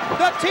biting him.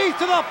 The teeth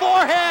to the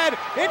forehead.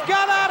 It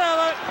got out of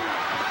it.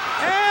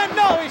 And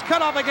no, he's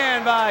cut off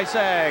again by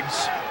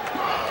Sags.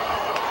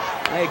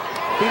 They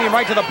beat him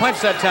right to the punch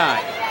that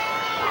time.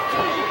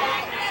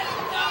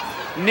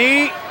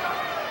 Knee.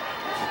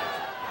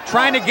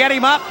 Trying to get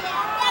him up.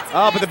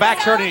 Oh, but the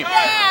back's hurting him.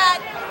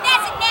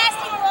 That's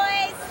nasty,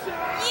 boys.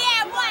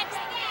 Yeah, what?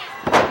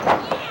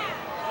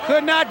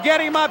 Could not get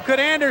him up, could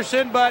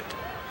Anderson, but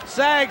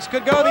Sags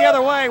could go the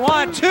other way.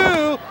 1,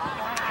 2.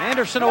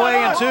 Anderson away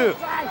in 2.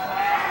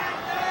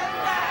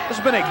 This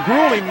has been a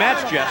grueling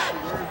match, Jess.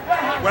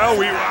 Well,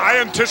 I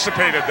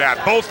anticipated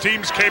that. Both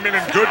teams came in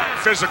good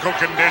physical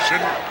condition.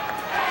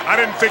 I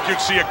didn't think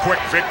you'd see a quick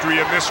victory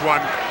in this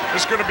one.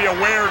 This is going to be a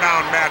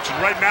wear-down match, and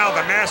right now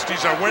the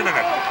Nasties are winning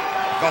it.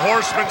 The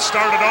Horsemen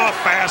started off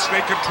fast.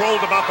 They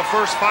controlled about the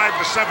first 5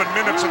 to 7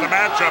 minutes of the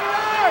matchup.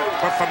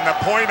 But from the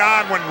point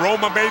on when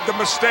Roma made the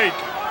mistake,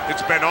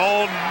 it's been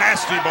all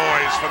Nasty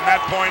Boys from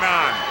that point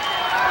on.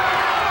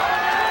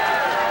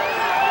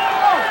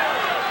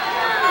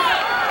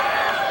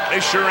 They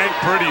sure ain't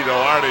pretty,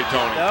 though, are they,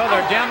 Tony? No,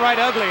 they're downright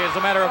ugly, as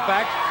a matter of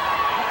fact.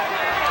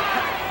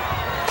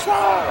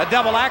 A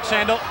double axe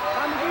handle.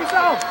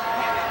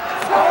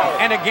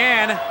 And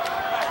again,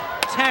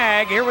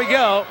 tag. Here we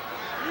go.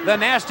 The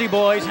Nasty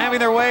Boys having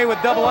their way with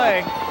double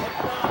A.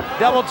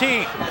 Double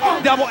team.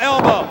 Double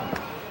elbow.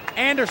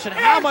 Anderson,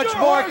 how much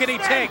more can he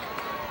take?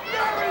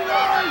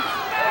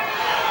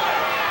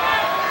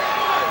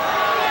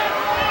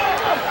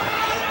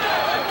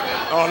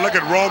 Oh, look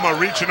at Roma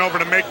reaching over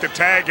to make the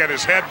tag, at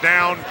his head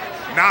down.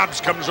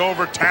 Knobs comes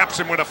over, taps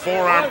him with a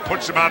forearm,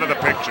 puts him out of the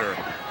picture.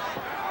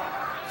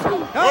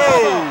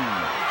 Oh.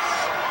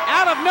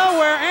 Out of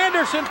nowhere,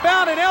 Anderson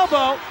found an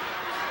elbow.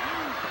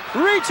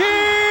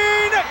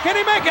 Reaching, can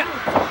he make it?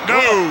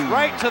 No.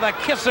 Right to the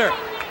kisser.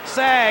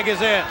 Sag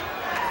is in.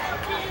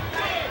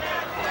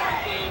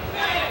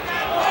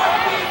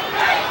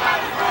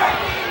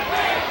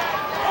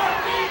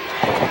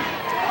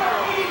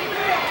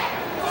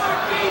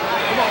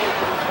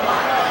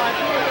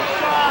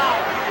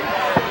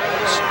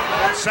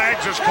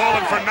 Sags is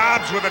calling for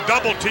Knobs with a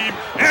double team.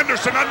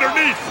 Anderson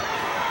underneath.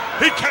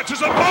 He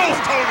catches them both,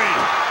 Tony.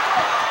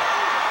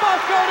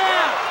 Both go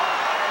down.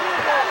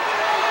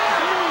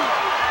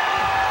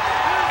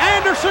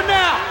 Anderson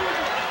now.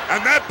 And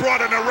that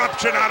brought an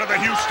eruption out of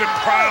the Houston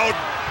crowd.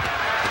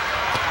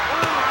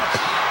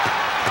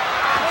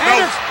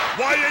 No,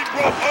 why ain't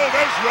Roma? Oh,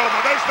 there's Roma.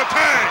 There's the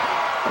tag.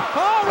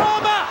 Paul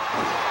Roma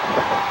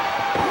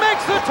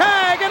makes the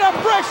tag, and a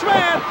fresh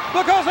man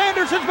because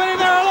Anderson's been in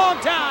there a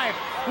long time.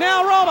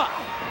 Now Roma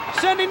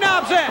sending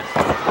Knobs in.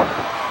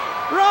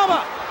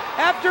 Roma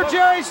after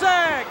Jerry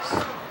Sags.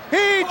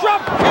 He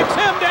drop kicks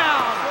him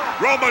down.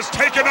 Roma's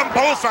taking them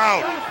both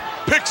out.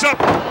 Picks up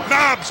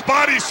Knobs,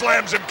 body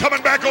slams him,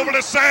 coming back over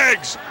to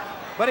Sags.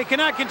 But he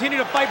cannot continue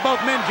to fight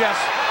both men, Jess.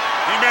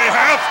 He may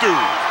have to.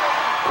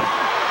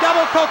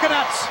 Double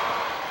coconuts.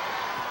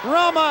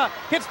 Roma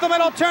hits the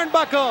middle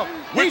turnbuckle.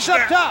 He's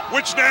up top.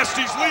 Which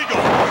Nasty's legal?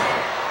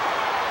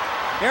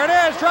 Here it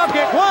is, drop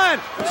kick. 1,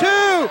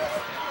 2.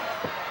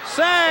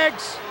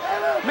 Sags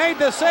made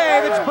the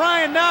save. It's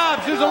Brian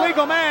Knobs who's a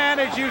legal man,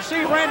 as you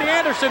see Randy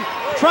Anderson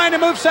trying to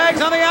move Sags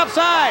on the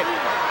outside.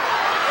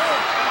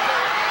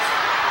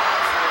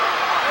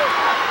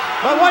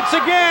 But once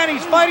again,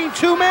 he's fighting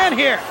 2 men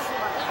here.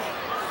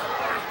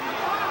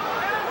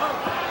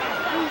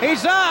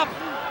 He's up.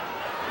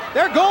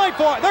 They're going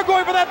for it. They're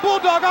going for that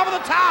bulldog off of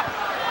the top.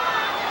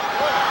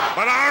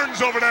 But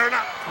Arn's over there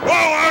now.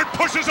 Whoa, Arn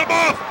pushes him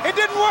off. It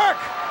didn't work.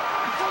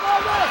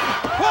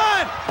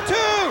 1, 2.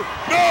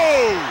 No!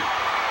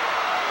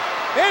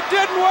 It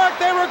didn't work.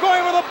 They were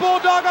going with a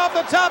bulldog off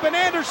the top, and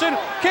Anderson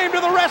came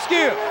to the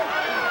rescue.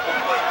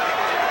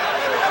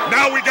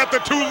 Now we got the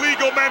two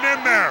legal men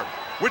in there,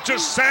 which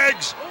is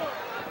Sags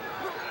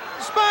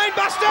Spine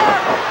buster!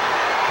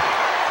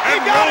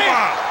 and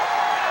Roma.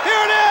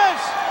 Here it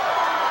is!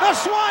 The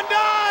swan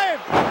dive!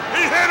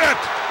 He hit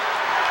it!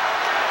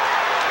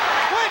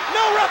 Wait,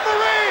 no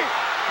referee!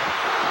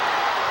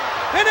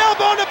 An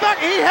elbow in the back.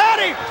 He had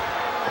him!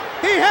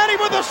 He had him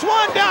with the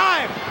swan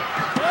dive!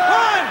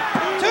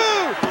 1, 2,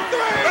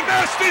 3! The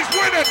Nasties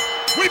win it!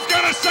 We've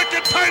got a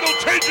second title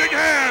changing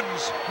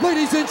hands!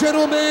 Ladies and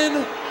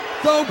gentlemen,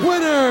 the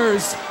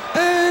winners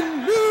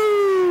and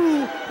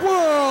new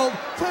World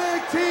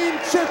Tag Team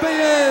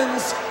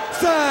Champions,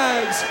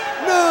 Sags,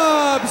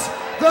 Knobs,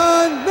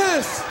 the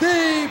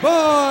Nasty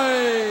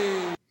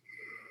Boys.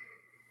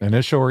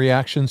 Initial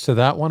reactions to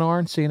that one,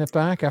 Arn, seeing it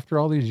back after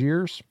all these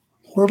years?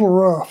 Little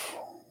rough.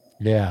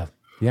 Yeah,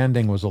 the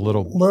ending was a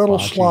little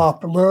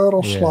sloppy.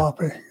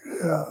 Sloppy.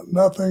 Yeah,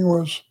 nothing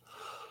was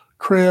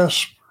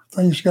crisp.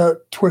 Things got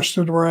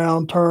twisted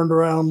around, turned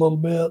around a little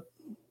bit.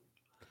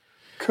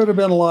 Could have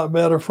been a lot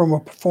better from a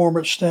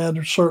performance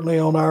standard, certainly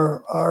on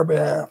our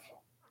behalf.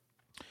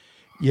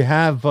 You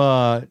have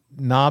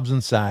Knobs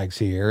and Sags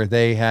here.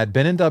 They had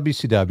been in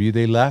WCW.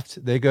 They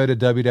left. They go to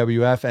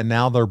WWF, and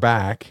now they're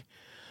back.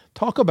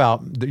 Talk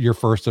about your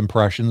first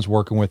impressions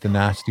working with the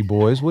Nasty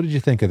Boys. What did you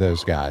think of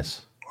those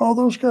guys? Oh,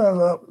 those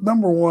guys,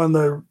 number one,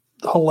 they're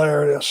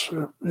hilarious.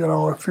 You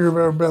know, if you've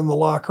ever been in the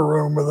locker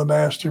room with the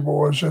Nasty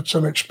Boys, it's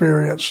an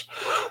experience.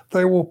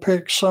 They will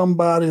pick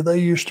somebody. They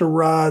used to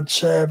ride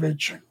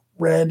Savage,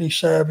 Randy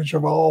Savage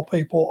of all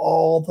people,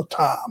 all the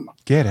time.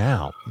 Get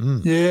out.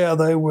 Yeah,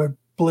 they would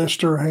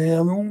blister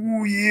him.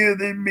 Oh, yeah,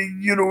 they'd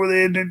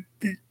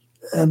be,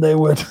 and they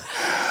would,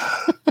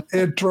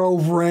 it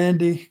drove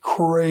Randy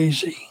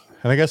crazy.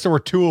 And I guess there were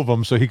two of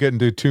them, so he couldn't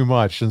do too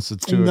much since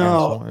it's two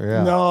against one.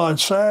 Yeah. No, and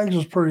Sags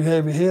was a pretty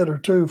heavy hitter,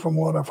 too, from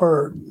what I've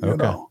heard, you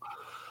know.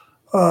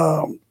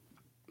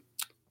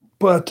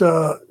 But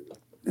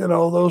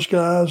those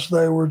guys,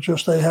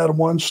 they had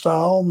one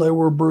style, and they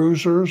were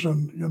bruisers,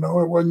 and, it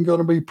wasn't going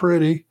to be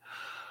pretty.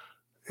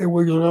 It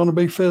was going to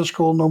be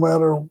physical no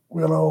matter,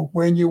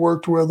 when you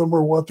worked with them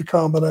or what the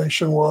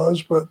combination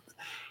was. But,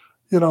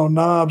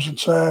 Knobs and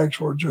Sags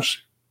were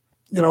just,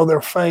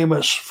 they're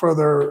famous for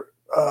their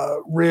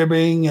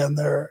ribbing and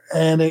their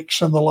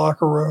antics in the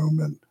locker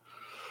room.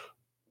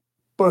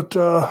 But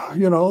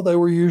they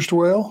were used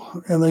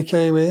well, and they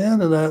came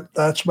in, and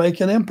that's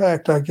making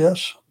impact, I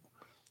guess.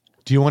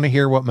 Do you want to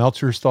hear what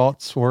Meltzer's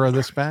thoughts were of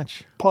this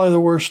match? Probably the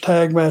worst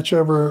tag match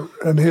ever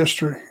in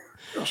history.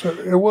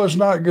 It was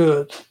not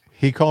good.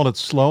 He called it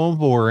slow and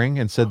boring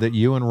and said that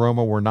you and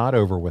Roma were not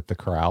over with the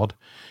crowd.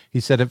 He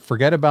said,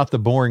 forget about the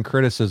boring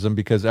criticism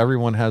because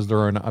everyone has their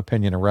own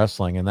opinion of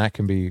wrestling. And that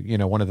can be,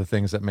 one of the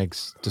things that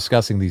makes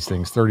discussing these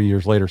things 30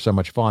 years later so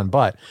much fun.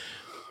 But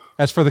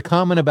as for the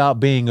comment about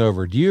being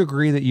over, do you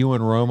agree that you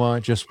and Roma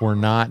just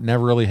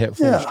never really hit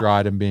full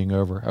stride and being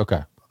over?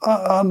 Okay.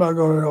 I'm not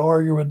going to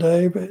argue with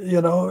Dave.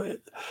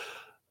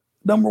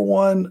 Number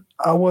one,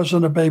 I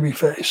wasn't a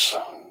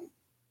babyface.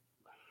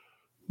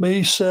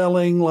 Me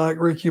selling like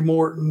Ricky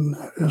Morton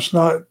is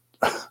not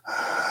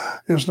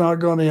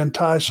going to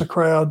entice a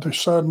crowd to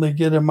suddenly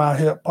get in my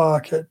hip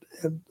pocket.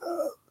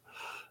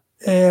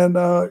 And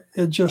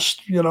it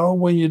just,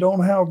 when you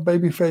don't have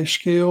babyface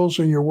skills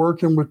and you're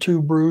working with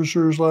two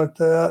bruisers like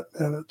that,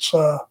 and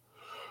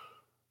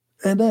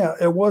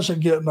it wasn't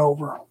getting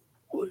over.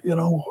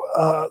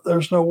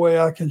 There's no way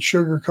I can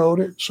sugarcoat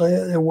it and say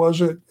it.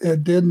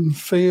 It didn't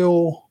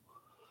feel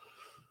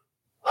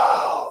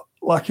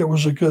like it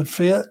was a good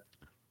fit.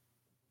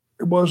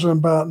 It wasn't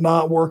about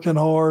not working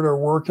hard or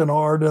working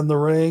hard in the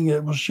ring.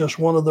 It was just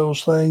one of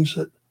those things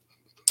that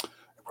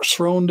was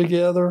thrown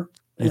together.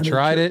 You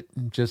tried it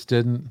just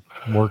didn't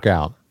work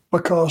out.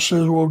 Because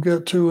as we'll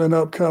get to in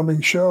upcoming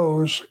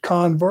shows,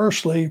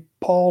 conversely,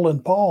 Paul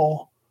and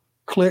Paul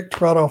clicked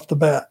right off the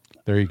bat.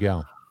 There you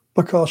go.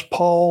 Because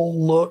Paul,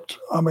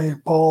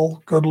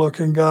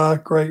 good-looking guy,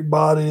 great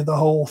body, the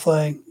whole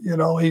thing.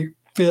 He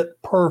fit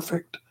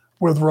perfect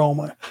with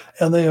Roma,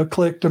 and they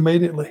clicked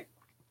immediately.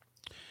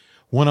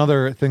 One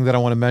other thing that I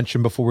want to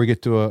mention before we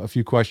get to a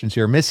few questions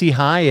here. Missy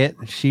Hyatt,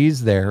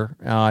 she's there.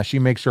 She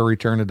makes her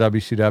return to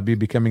WCW,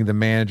 becoming the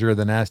manager of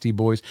the Nasty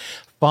Boys.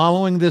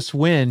 Following this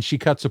win, she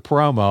cuts a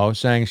promo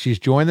saying she's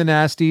joined the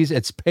Nasties.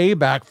 It's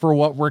payback for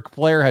what Ric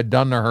Flair had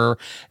done to her,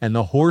 and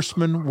the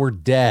Horsemen were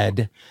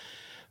dead.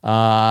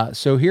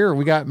 So here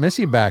we got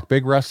Missy back,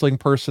 big wrestling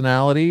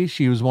personality.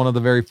 She was one of the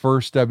very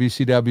first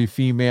WCW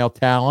female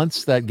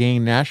talents that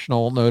gained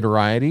national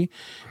notoriety.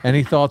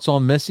 Any thoughts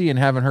on Missy and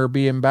having her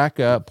being back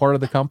part of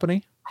the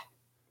company?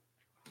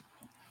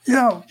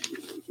 Yeah,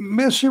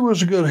 Missy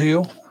was a good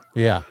heel.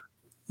 Yeah.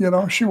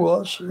 She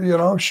was.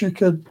 She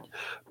could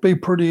be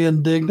pretty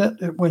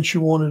indignant when she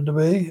wanted to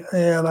be.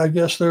 And I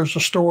guess there's a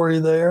story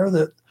there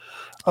that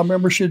I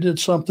remember she did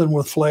something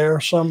with Flair,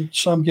 some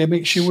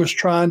gimmick. She was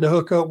trying to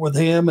hook up with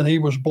him, and he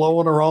was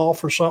blowing her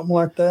off or something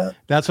like that.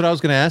 That's what I was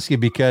going to ask you,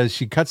 because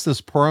she cuts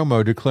this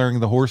promo declaring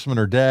the Horsemen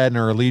are dead and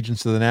her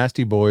allegiance to the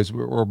Nasty Boys,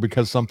 or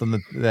because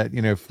something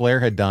that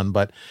Flair had done,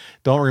 but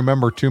don't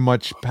remember too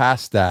much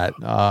past that.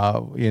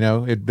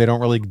 They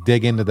don't really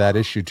dig into that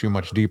issue too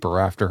much deeper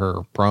after her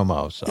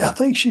promo. So yeah, I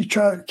think she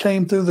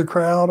came through the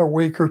crowd a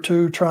week or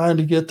two trying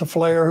to get to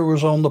Flair, who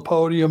was on the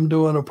podium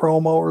doing a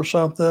promo or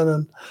something,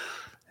 and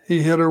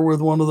he hit her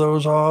with one of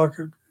those,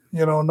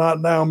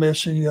 not now,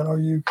 Missy.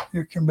 You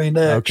can be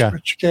next,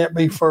 but you can't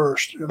be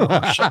first.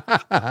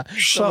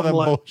 Something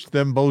like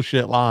them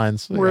bullshit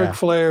lines. Ric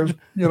Flair's,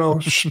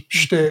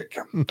 shtick.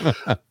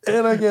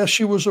 And I guess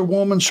she was a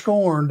woman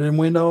scorned, and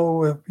we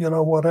know,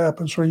 what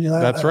happens when you.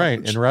 That's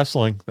right. In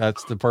wrestling,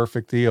 that's the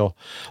perfect deal.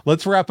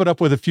 Let's wrap it up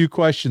with a few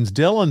questions.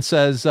 Dylan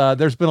says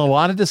there's been a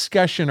lot of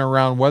discussion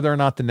around whether or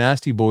not the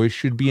Nasty Boys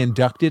should be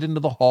inducted into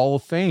the Hall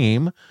of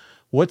Fame.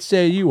 What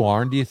say you,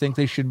 Arn? Do you think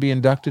they should be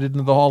inducted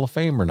into the Hall of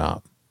Fame or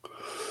not?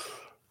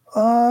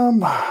 I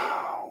am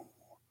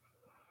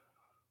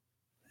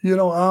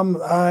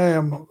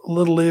a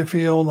little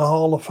iffy on the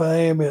Hall of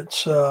Fame.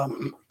 It's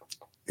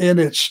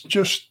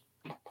just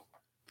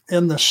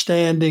in the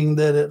standing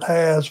that it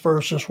has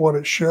versus what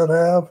it should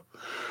have.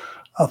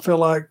 I feel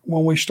like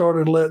when we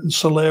started letting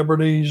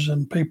celebrities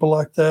and people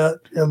like that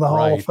in the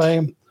Hall of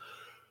Fame,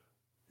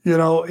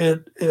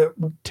 it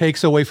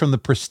takes away from the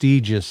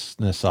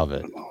prestigiousness of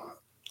it.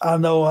 I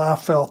know I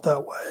felt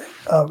that way.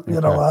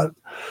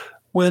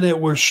 When it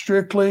was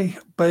strictly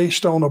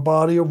based on a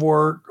body of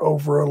work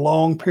over a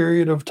long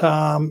period of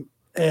time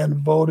and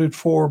voted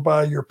for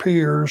by your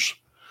peers,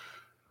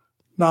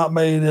 not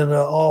made in an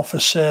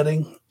office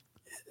setting,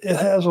 it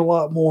has a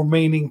lot more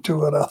meaning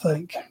to it, I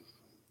think.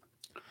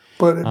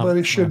 But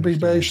it should be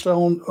based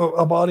on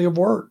a body of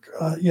work,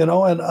 and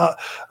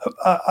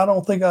I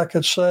don't think I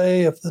could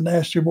say if the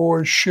Nasty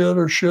Boys should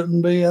or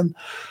shouldn't be in.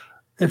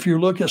 If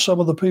you look at some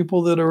of the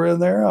people that are in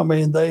there, I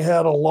mean, they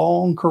had a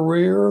long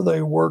career.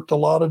 They worked a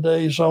lot of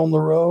days on the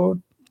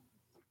road.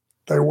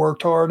 They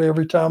worked hard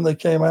every time they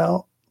came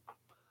out.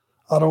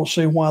 I don't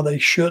see why they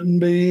shouldn't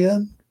be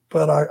in,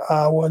 but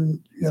I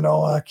wouldn't,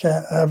 I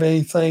can't have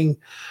anything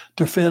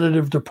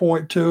definitive to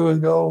point to and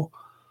go,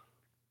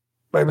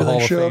 maybe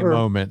they should.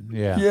 Moment.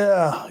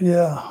 Yeah.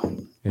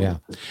 Yeah.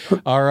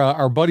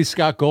 Our buddy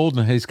Scott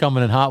Golden, he's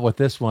coming in hot with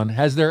this one.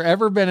 Has there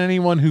ever been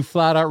anyone who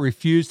flat out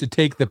refused to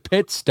take the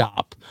pit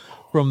stop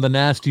from the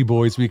Nasty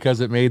Boys because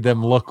it made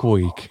them look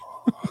weak?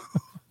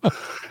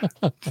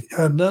 It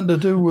had nothing to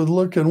do with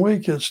looking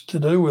weak. It's to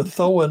do with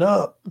throwing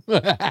up.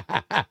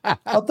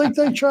 I think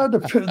they tried to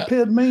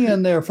pin me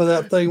in there for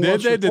that thing.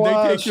 Did they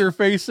take your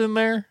face in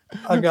there?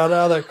 I got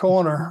out of that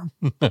corner,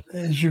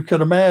 as you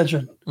could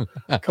imagine,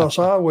 because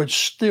I would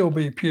still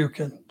be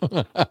puking.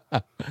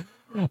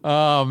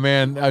 Oh,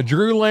 man.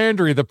 Drew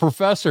Landry, the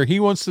professor, he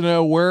wants to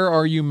know, where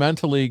are you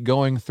mentally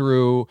going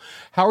through?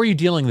 How are you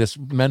dealing this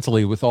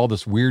mentally with all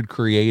this weird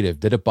creative?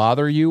 Did it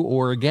bother you?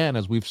 Or again,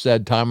 as we've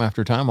said time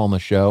after time on the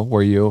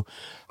show,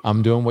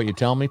 I'm doing what you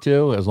tell me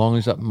to, as long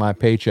as my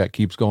paycheck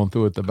keeps going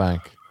through at the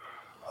bank?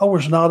 I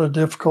was not a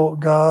difficult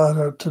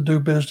guy to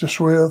do business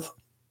with.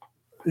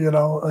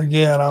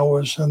 Again, I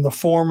was in the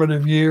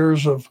formative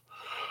years of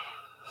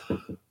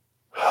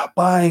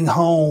buying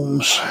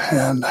homes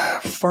and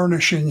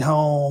furnishing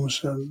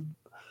homes and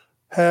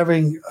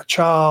having a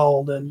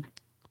child and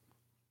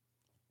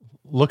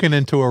looking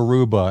into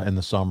Aruba in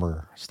the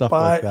summer, stuff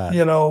like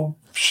that.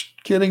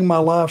 Getting my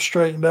life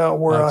straightened out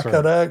where I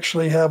could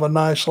actually have a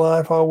nice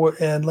life.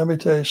 And let me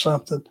tell you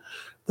something.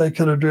 They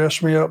could have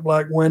dressed me up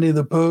like Winnie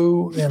the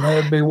Pooh and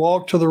had me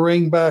walk to the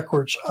ring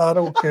backwards. I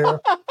don't care.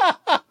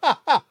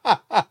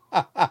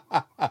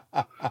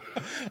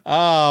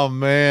 Oh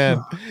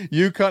man,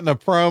 you cutting a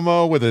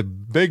promo with a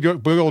big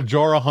old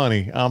jar of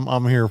honey.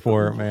 I'm here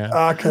for it, man.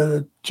 I could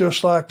have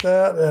just like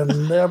that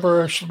and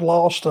never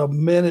lost a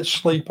minute's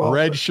sleep.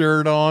 Red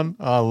shirt on.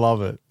 I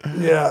love it.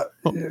 Yeah.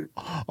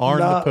 Arn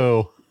the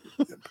Pooh.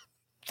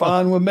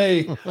 Fine with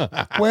me.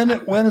 When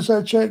is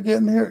that check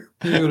getting here?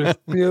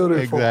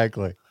 Beautiful.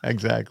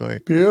 Exactly.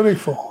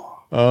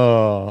 Beautiful.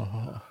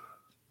 Oh.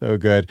 So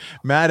good.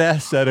 Matt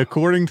S. said,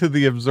 according to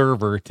The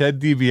Observer, Ted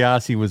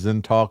DiBiase was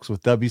in talks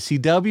with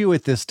WCW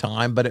at this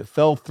time, but it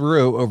fell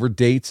through over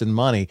dates and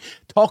money.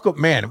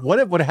 Man,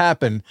 what would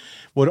happen?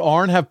 Would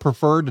Arn have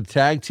preferred to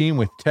tag team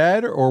with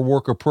Ted or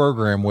work a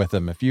program with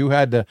him? If you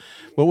had to,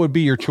 what would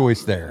be your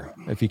choice there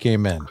if he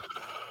came in?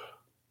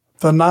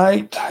 The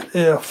night,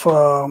 if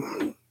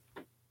the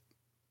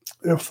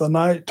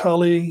night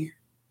Tully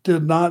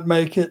did not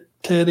make it,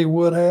 Teddy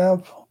would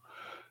have.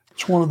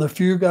 It's one of the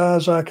few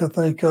guys I could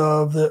think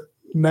of that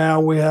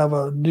now we have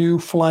a new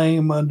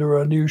flame under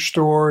a new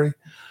story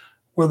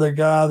with a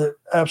guy that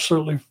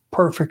absolutely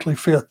perfectly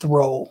fit the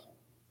role.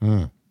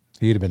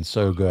 He'd have been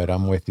so good.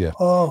 I'm with you.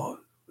 Oh,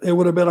 it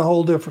would have been a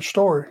whole different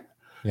story.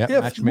 Yeah.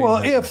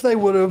 If they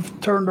would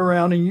have turned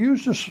around and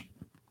used us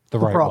the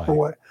right proper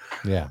way.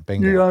 Yeah,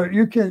 bingo.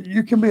 You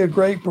can be a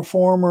great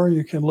performer.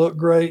 You can look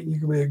great. You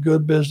can be a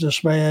good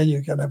businessman.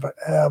 You can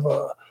have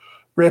a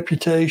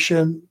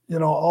reputation.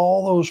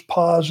 All those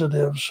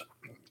positives.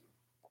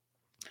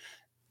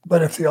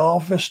 But if the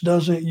office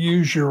doesn't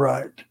use you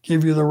right,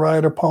 give you the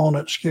right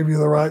opponents, give you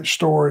the right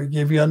story,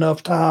 give you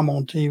enough time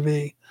on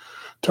TV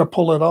to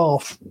pull it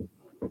off,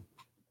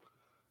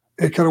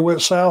 it could have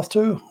went south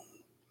too.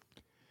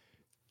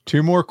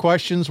 2 more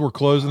questions. We're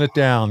closing it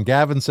down.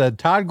 Gavin said,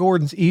 Todd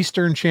Gordon's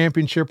Eastern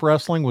Championship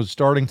Wrestling was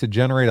starting to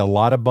generate a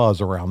lot of buzz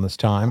around this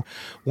time.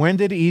 When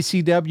did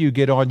ECW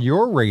get on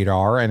your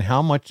radar, and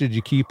how much did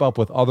you keep up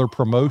with other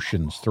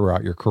promotions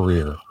throughout your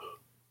career?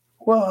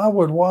 Well, I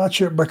would watch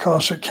it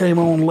because it came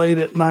on late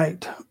at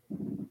night.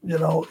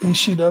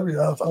 ECW,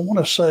 I want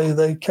to say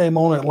they came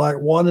on at like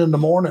 1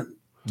 a.m.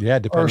 Yeah,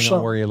 depending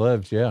on where you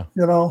lived, yeah.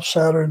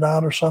 Saturday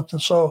night or something.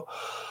 So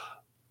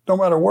no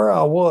matter where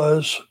I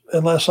was,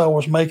 unless I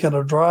was making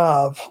a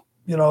drive,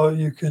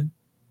 you could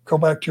go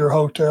back to your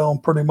hotel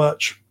and pretty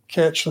much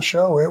catch the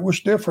show. It was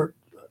different.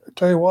 I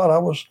tell you what, I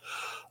was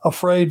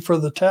afraid for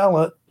the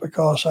talent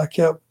because I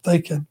kept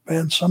thinking,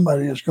 man,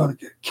 somebody is going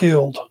to get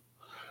killed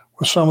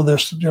with some of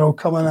this,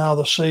 coming out of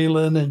the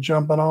ceiling and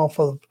jumping off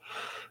of,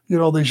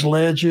 these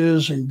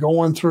ledges and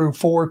going through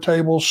 4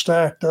 tables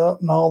stacked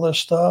up and all this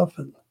stuff.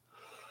 And,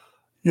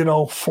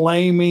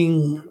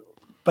 flaming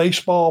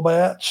baseball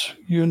bats,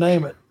 you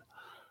name it.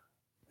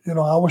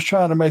 I was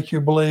trying to make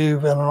you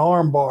believe in an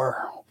arm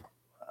bar.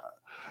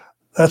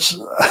 That's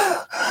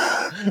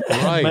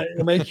right.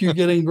 Make you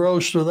get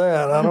engrossed with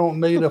that. I don't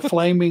need a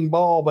flaming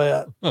ball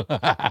bat.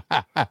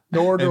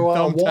 Nor do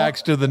I want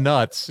thumbtacks to the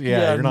nuts.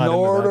 Yeah, you're not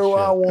nor do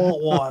I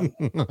want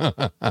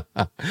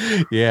one.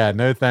 Yeah,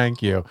 no,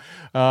 thank you.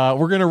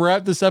 We're going to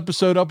wrap this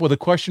episode up with a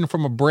question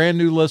from a brand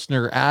new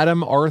listener,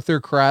 Adam Arthur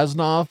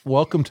Krasnov.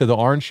 Welcome to the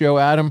Arn Show,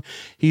 Adam.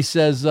 He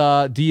says,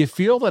 do you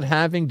feel that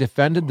having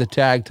defended the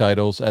tag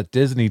titles at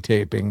Disney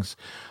tapings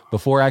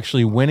before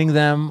actually winning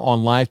them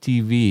on live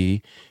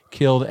TV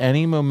killed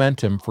any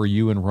momentum for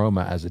you and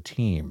Roma as a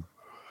team?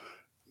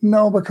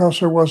 No, because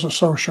there wasn't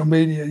social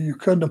media. You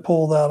couldn't have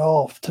pulled that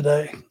off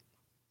today.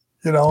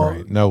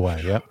 Right. No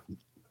way. Yep.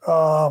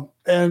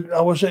 And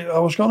I was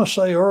going to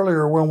say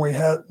earlier when we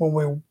had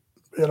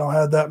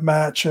that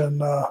match in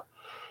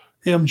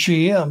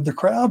MGM, the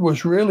crowd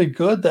was really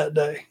good that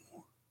day.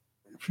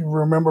 If you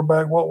remember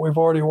back what we've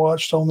already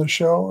watched on the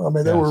show,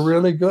 they were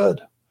really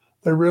good.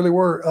 They really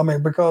were.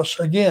 Because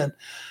again,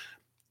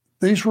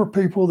 these were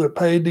people that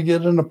paid to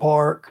get in the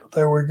park.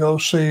 They would go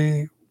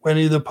see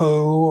Winnie the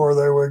Pooh, or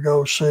they would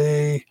go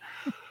see.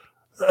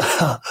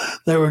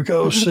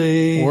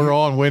 We're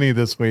on Winnie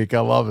this week. I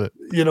love it.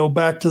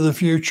 Back to the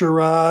Future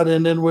ride,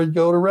 and then we'd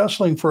go to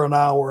wrestling for an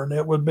hour, and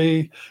it would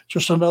be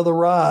just another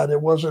ride.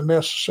 It wasn't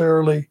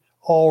necessarily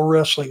all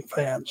wrestling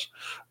fans,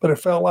 but it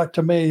felt like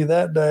to me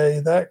that day,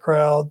 that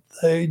crowd,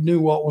 they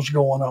knew what was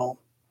going on.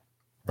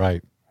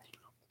 Right.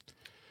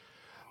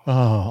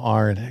 Oh,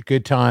 Arn,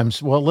 good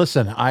times. Well,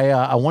 listen,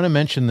 I want to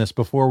mention this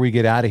before we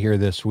get out of here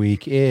this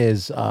week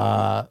is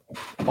Arn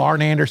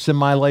Anderson,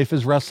 My Life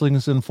as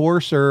Wrestling's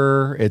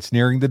Enforcer. It's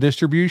nearing the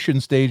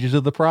distribution stages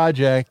of the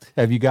project.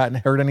 Have you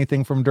heard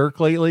anything from Dirk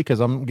lately?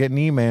 Because I'm getting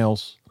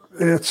emails.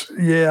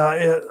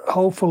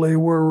 Hopefully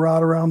we're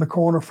right around the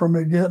corner from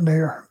it getting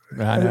here.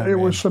 It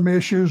was some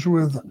issues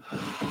with,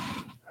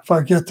 if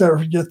I get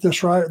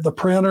this right, the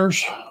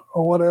printers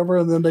or whatever,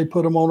 and then they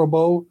put them on a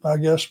boat. I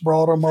guess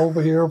brought them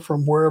over here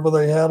from wherever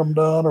they had them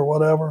done or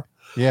whatever.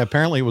 Yeah,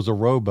 apparently it was a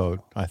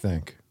rowboat, I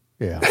think.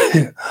 Yeah.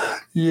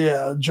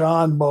 Yeah,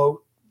 John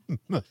boat.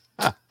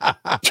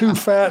 2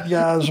 fat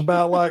guys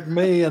about like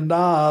me and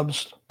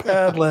Knobs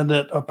paddling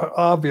it,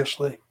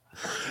 obviously.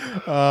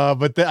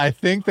 But I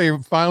think they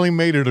finally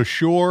made it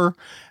ashore,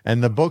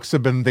 and the books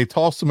they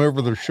tossed them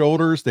over their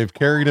shoulders. They've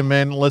carried them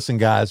in. Listen,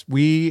 guys,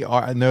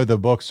 I know the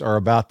books are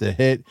about to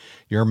hit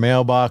your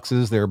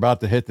mailboxes. They're about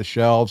to hit the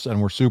shelves, and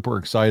we're super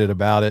excited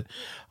about it.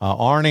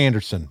 Arn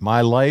Anderson,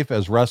 My Life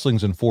as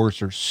Wrestling's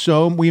Enforcer.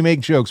 We make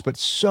jokes, but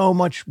so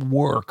much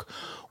work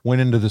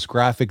went into this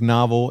graphic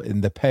novel,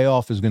 and the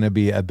payoff is going to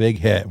be a big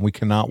hit. And we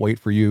cannot wait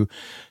for you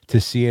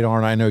to see it,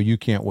 Arn. I know you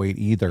can't wait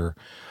either.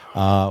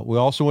 We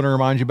also want to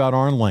remind you about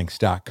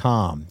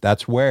arnlinks.com.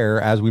 That's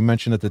where, as we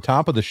mentioned at the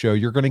top of the show,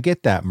 you're going to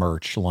get that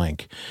merch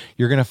link.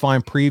 You're going to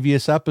find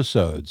previous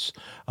episodes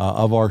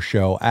of our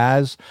show,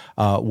 as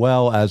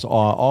well as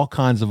all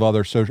kinds of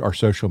other our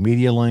social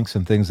media links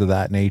and things of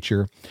that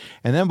nature.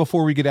 And then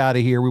before we get out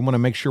of here, we want to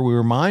make sure we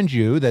remind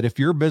you that if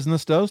your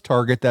business does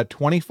target that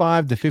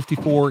 25 to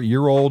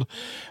 54-year-old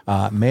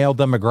male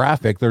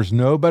demographic, there's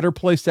no better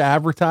place to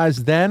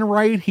advertise than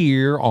right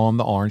here on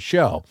the Arn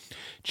Show.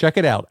 Check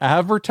it out,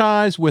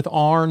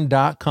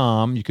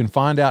 advertisewitharn.com. You can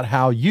find out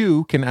how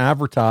you can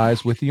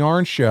advertise with the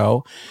Arn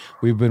Show.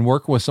 We've been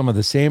working with some of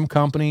the same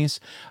companies.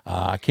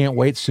 I can't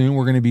wait. Soon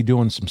we're going to be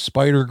doing some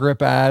Spider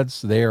Grip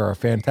ads. They are a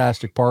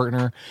fantastic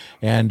partner,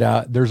 and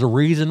there's a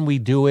reason we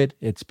do it.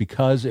 It's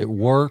because it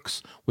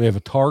works. We have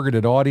a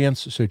targeted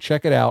audience, so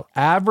check it out,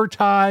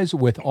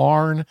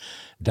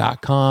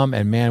 advertisewitharn.com.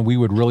 And man, we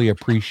would really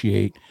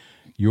appreciate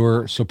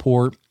your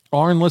support.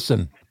 Arn,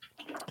 listen,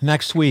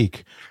 next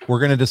week we're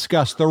going to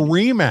discuss the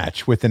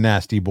rematch with the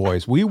Nasty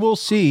Boys. We will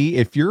see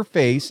if your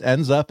face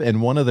ends up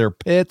in one of their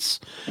pits.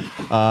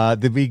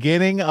 The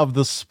beginning of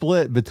the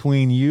split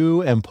between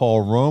you and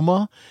Paul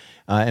Roma,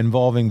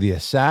 involving the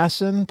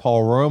Assassin,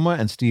 Paul Roma,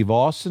 and Steve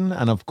Austin.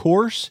 And of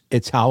course,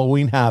 it's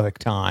Halloween Havoc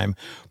time.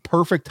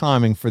 Perfect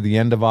timing for the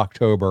end of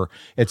October.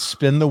 It's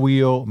spin the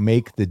wheel,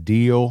 make the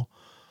deal.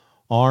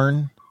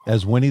 Arn,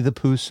 as Winnie the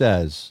Pooh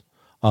says,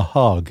 a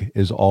hug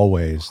is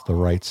always the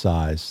right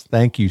size.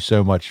 Thank you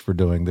so much for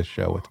doing this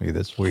show with me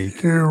this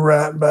week. You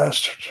rat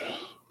bastard.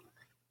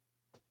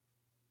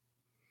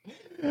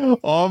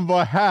 On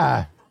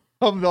behalf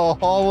of the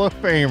Hall of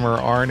Famer,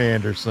 Arn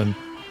Anderson,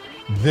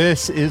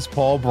 this is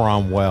Paul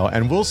Bromwell,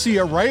 and we'll see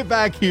you right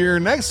back here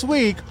next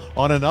week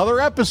on another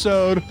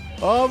episode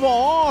of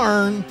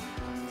Arn.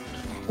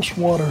 This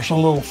water's a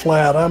little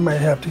flat. I may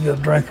have to get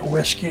a drink of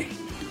whiskey.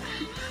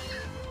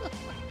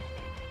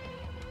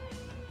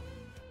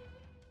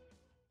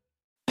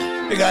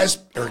 Hey guys,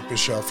 Eric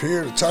Bischoff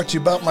here to talk to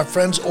you about my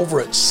friends over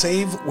at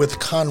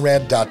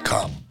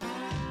SaveWithConrad.com.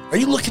 Are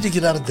you looking to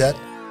get out of debt?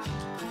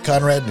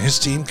 Conrad and his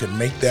team can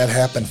make that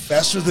happen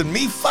faster than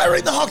me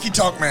firing the honky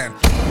tonk man.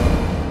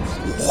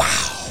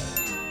 Wow.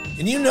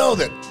 And you know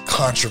that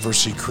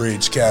controversy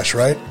creates cash,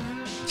 right?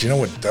 Do you know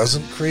what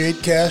doesn't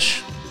create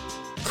cash?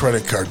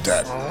 Credit card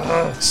debt.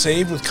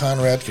 Save with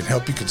Conrad can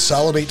help you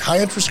consolidate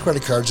high-interest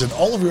credit cards and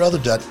all of your other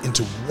debt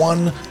into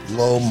one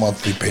low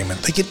monthly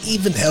payment. They can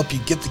even help you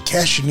get the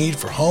cash you need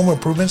for home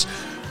improvements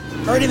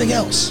or anything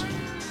else.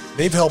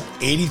 They've helped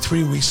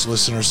 83 Weeks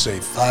listeners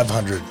save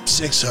 $500,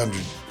 $600,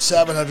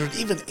 $700,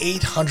 even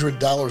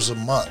 $800 a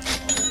month.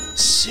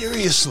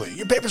 Seriously,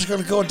 your papers are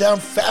going to go down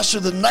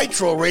faster than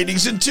Nitro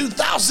ratings in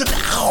 2000.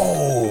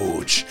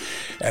 Ouch!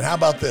 And how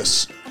about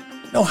this?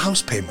 No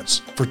house payments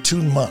for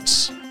 2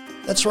 months.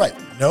 That's right,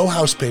 no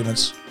house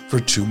payments for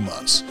 2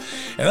 months.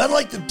 And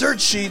unlike the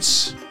dirt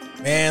sheets,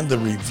 man, the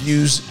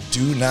reviews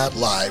do not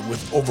lie.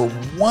 With over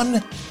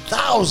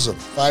 1,000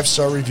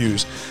 5-star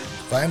reviews,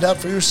 find out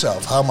for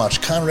yourself how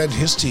much Conrad and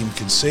his team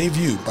can save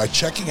you by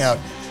checking out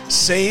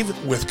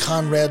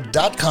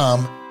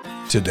SaveWithConrad.com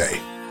today.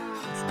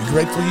 You'll be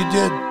grateful you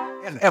did.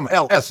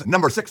 NMLS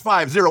number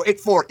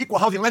 65084, equal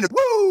housing lender.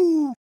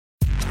 Woo!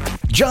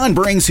 John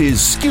brings his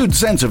skewed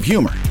sense of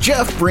humor.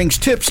 Jeff brings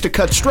tips to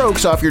cut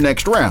strokes off your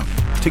next round.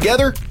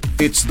 Together,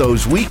 it's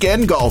those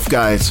weekend golf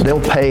guys.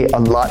 They'll pay a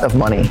lot of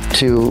money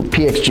to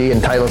PXG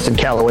and Titleist and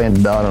Callaway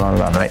and on and on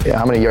and on, right?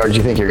 How many yards do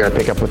you think you're going to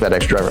pick up with that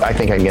extra driver? I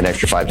think I can get an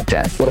extra 5 to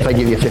 10. What if I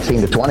give you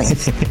 15 to 20?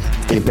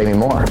 Can you pay me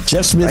more?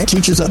 Jeff Smith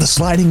teaches on a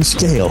sliding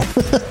scale.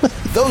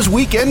 Those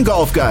Weekend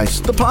Golf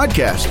Guys, the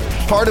podcast,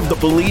 part of the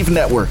Believe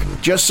Network.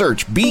 Just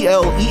search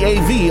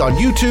BLEAV on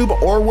YouTube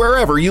or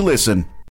wherever you listen.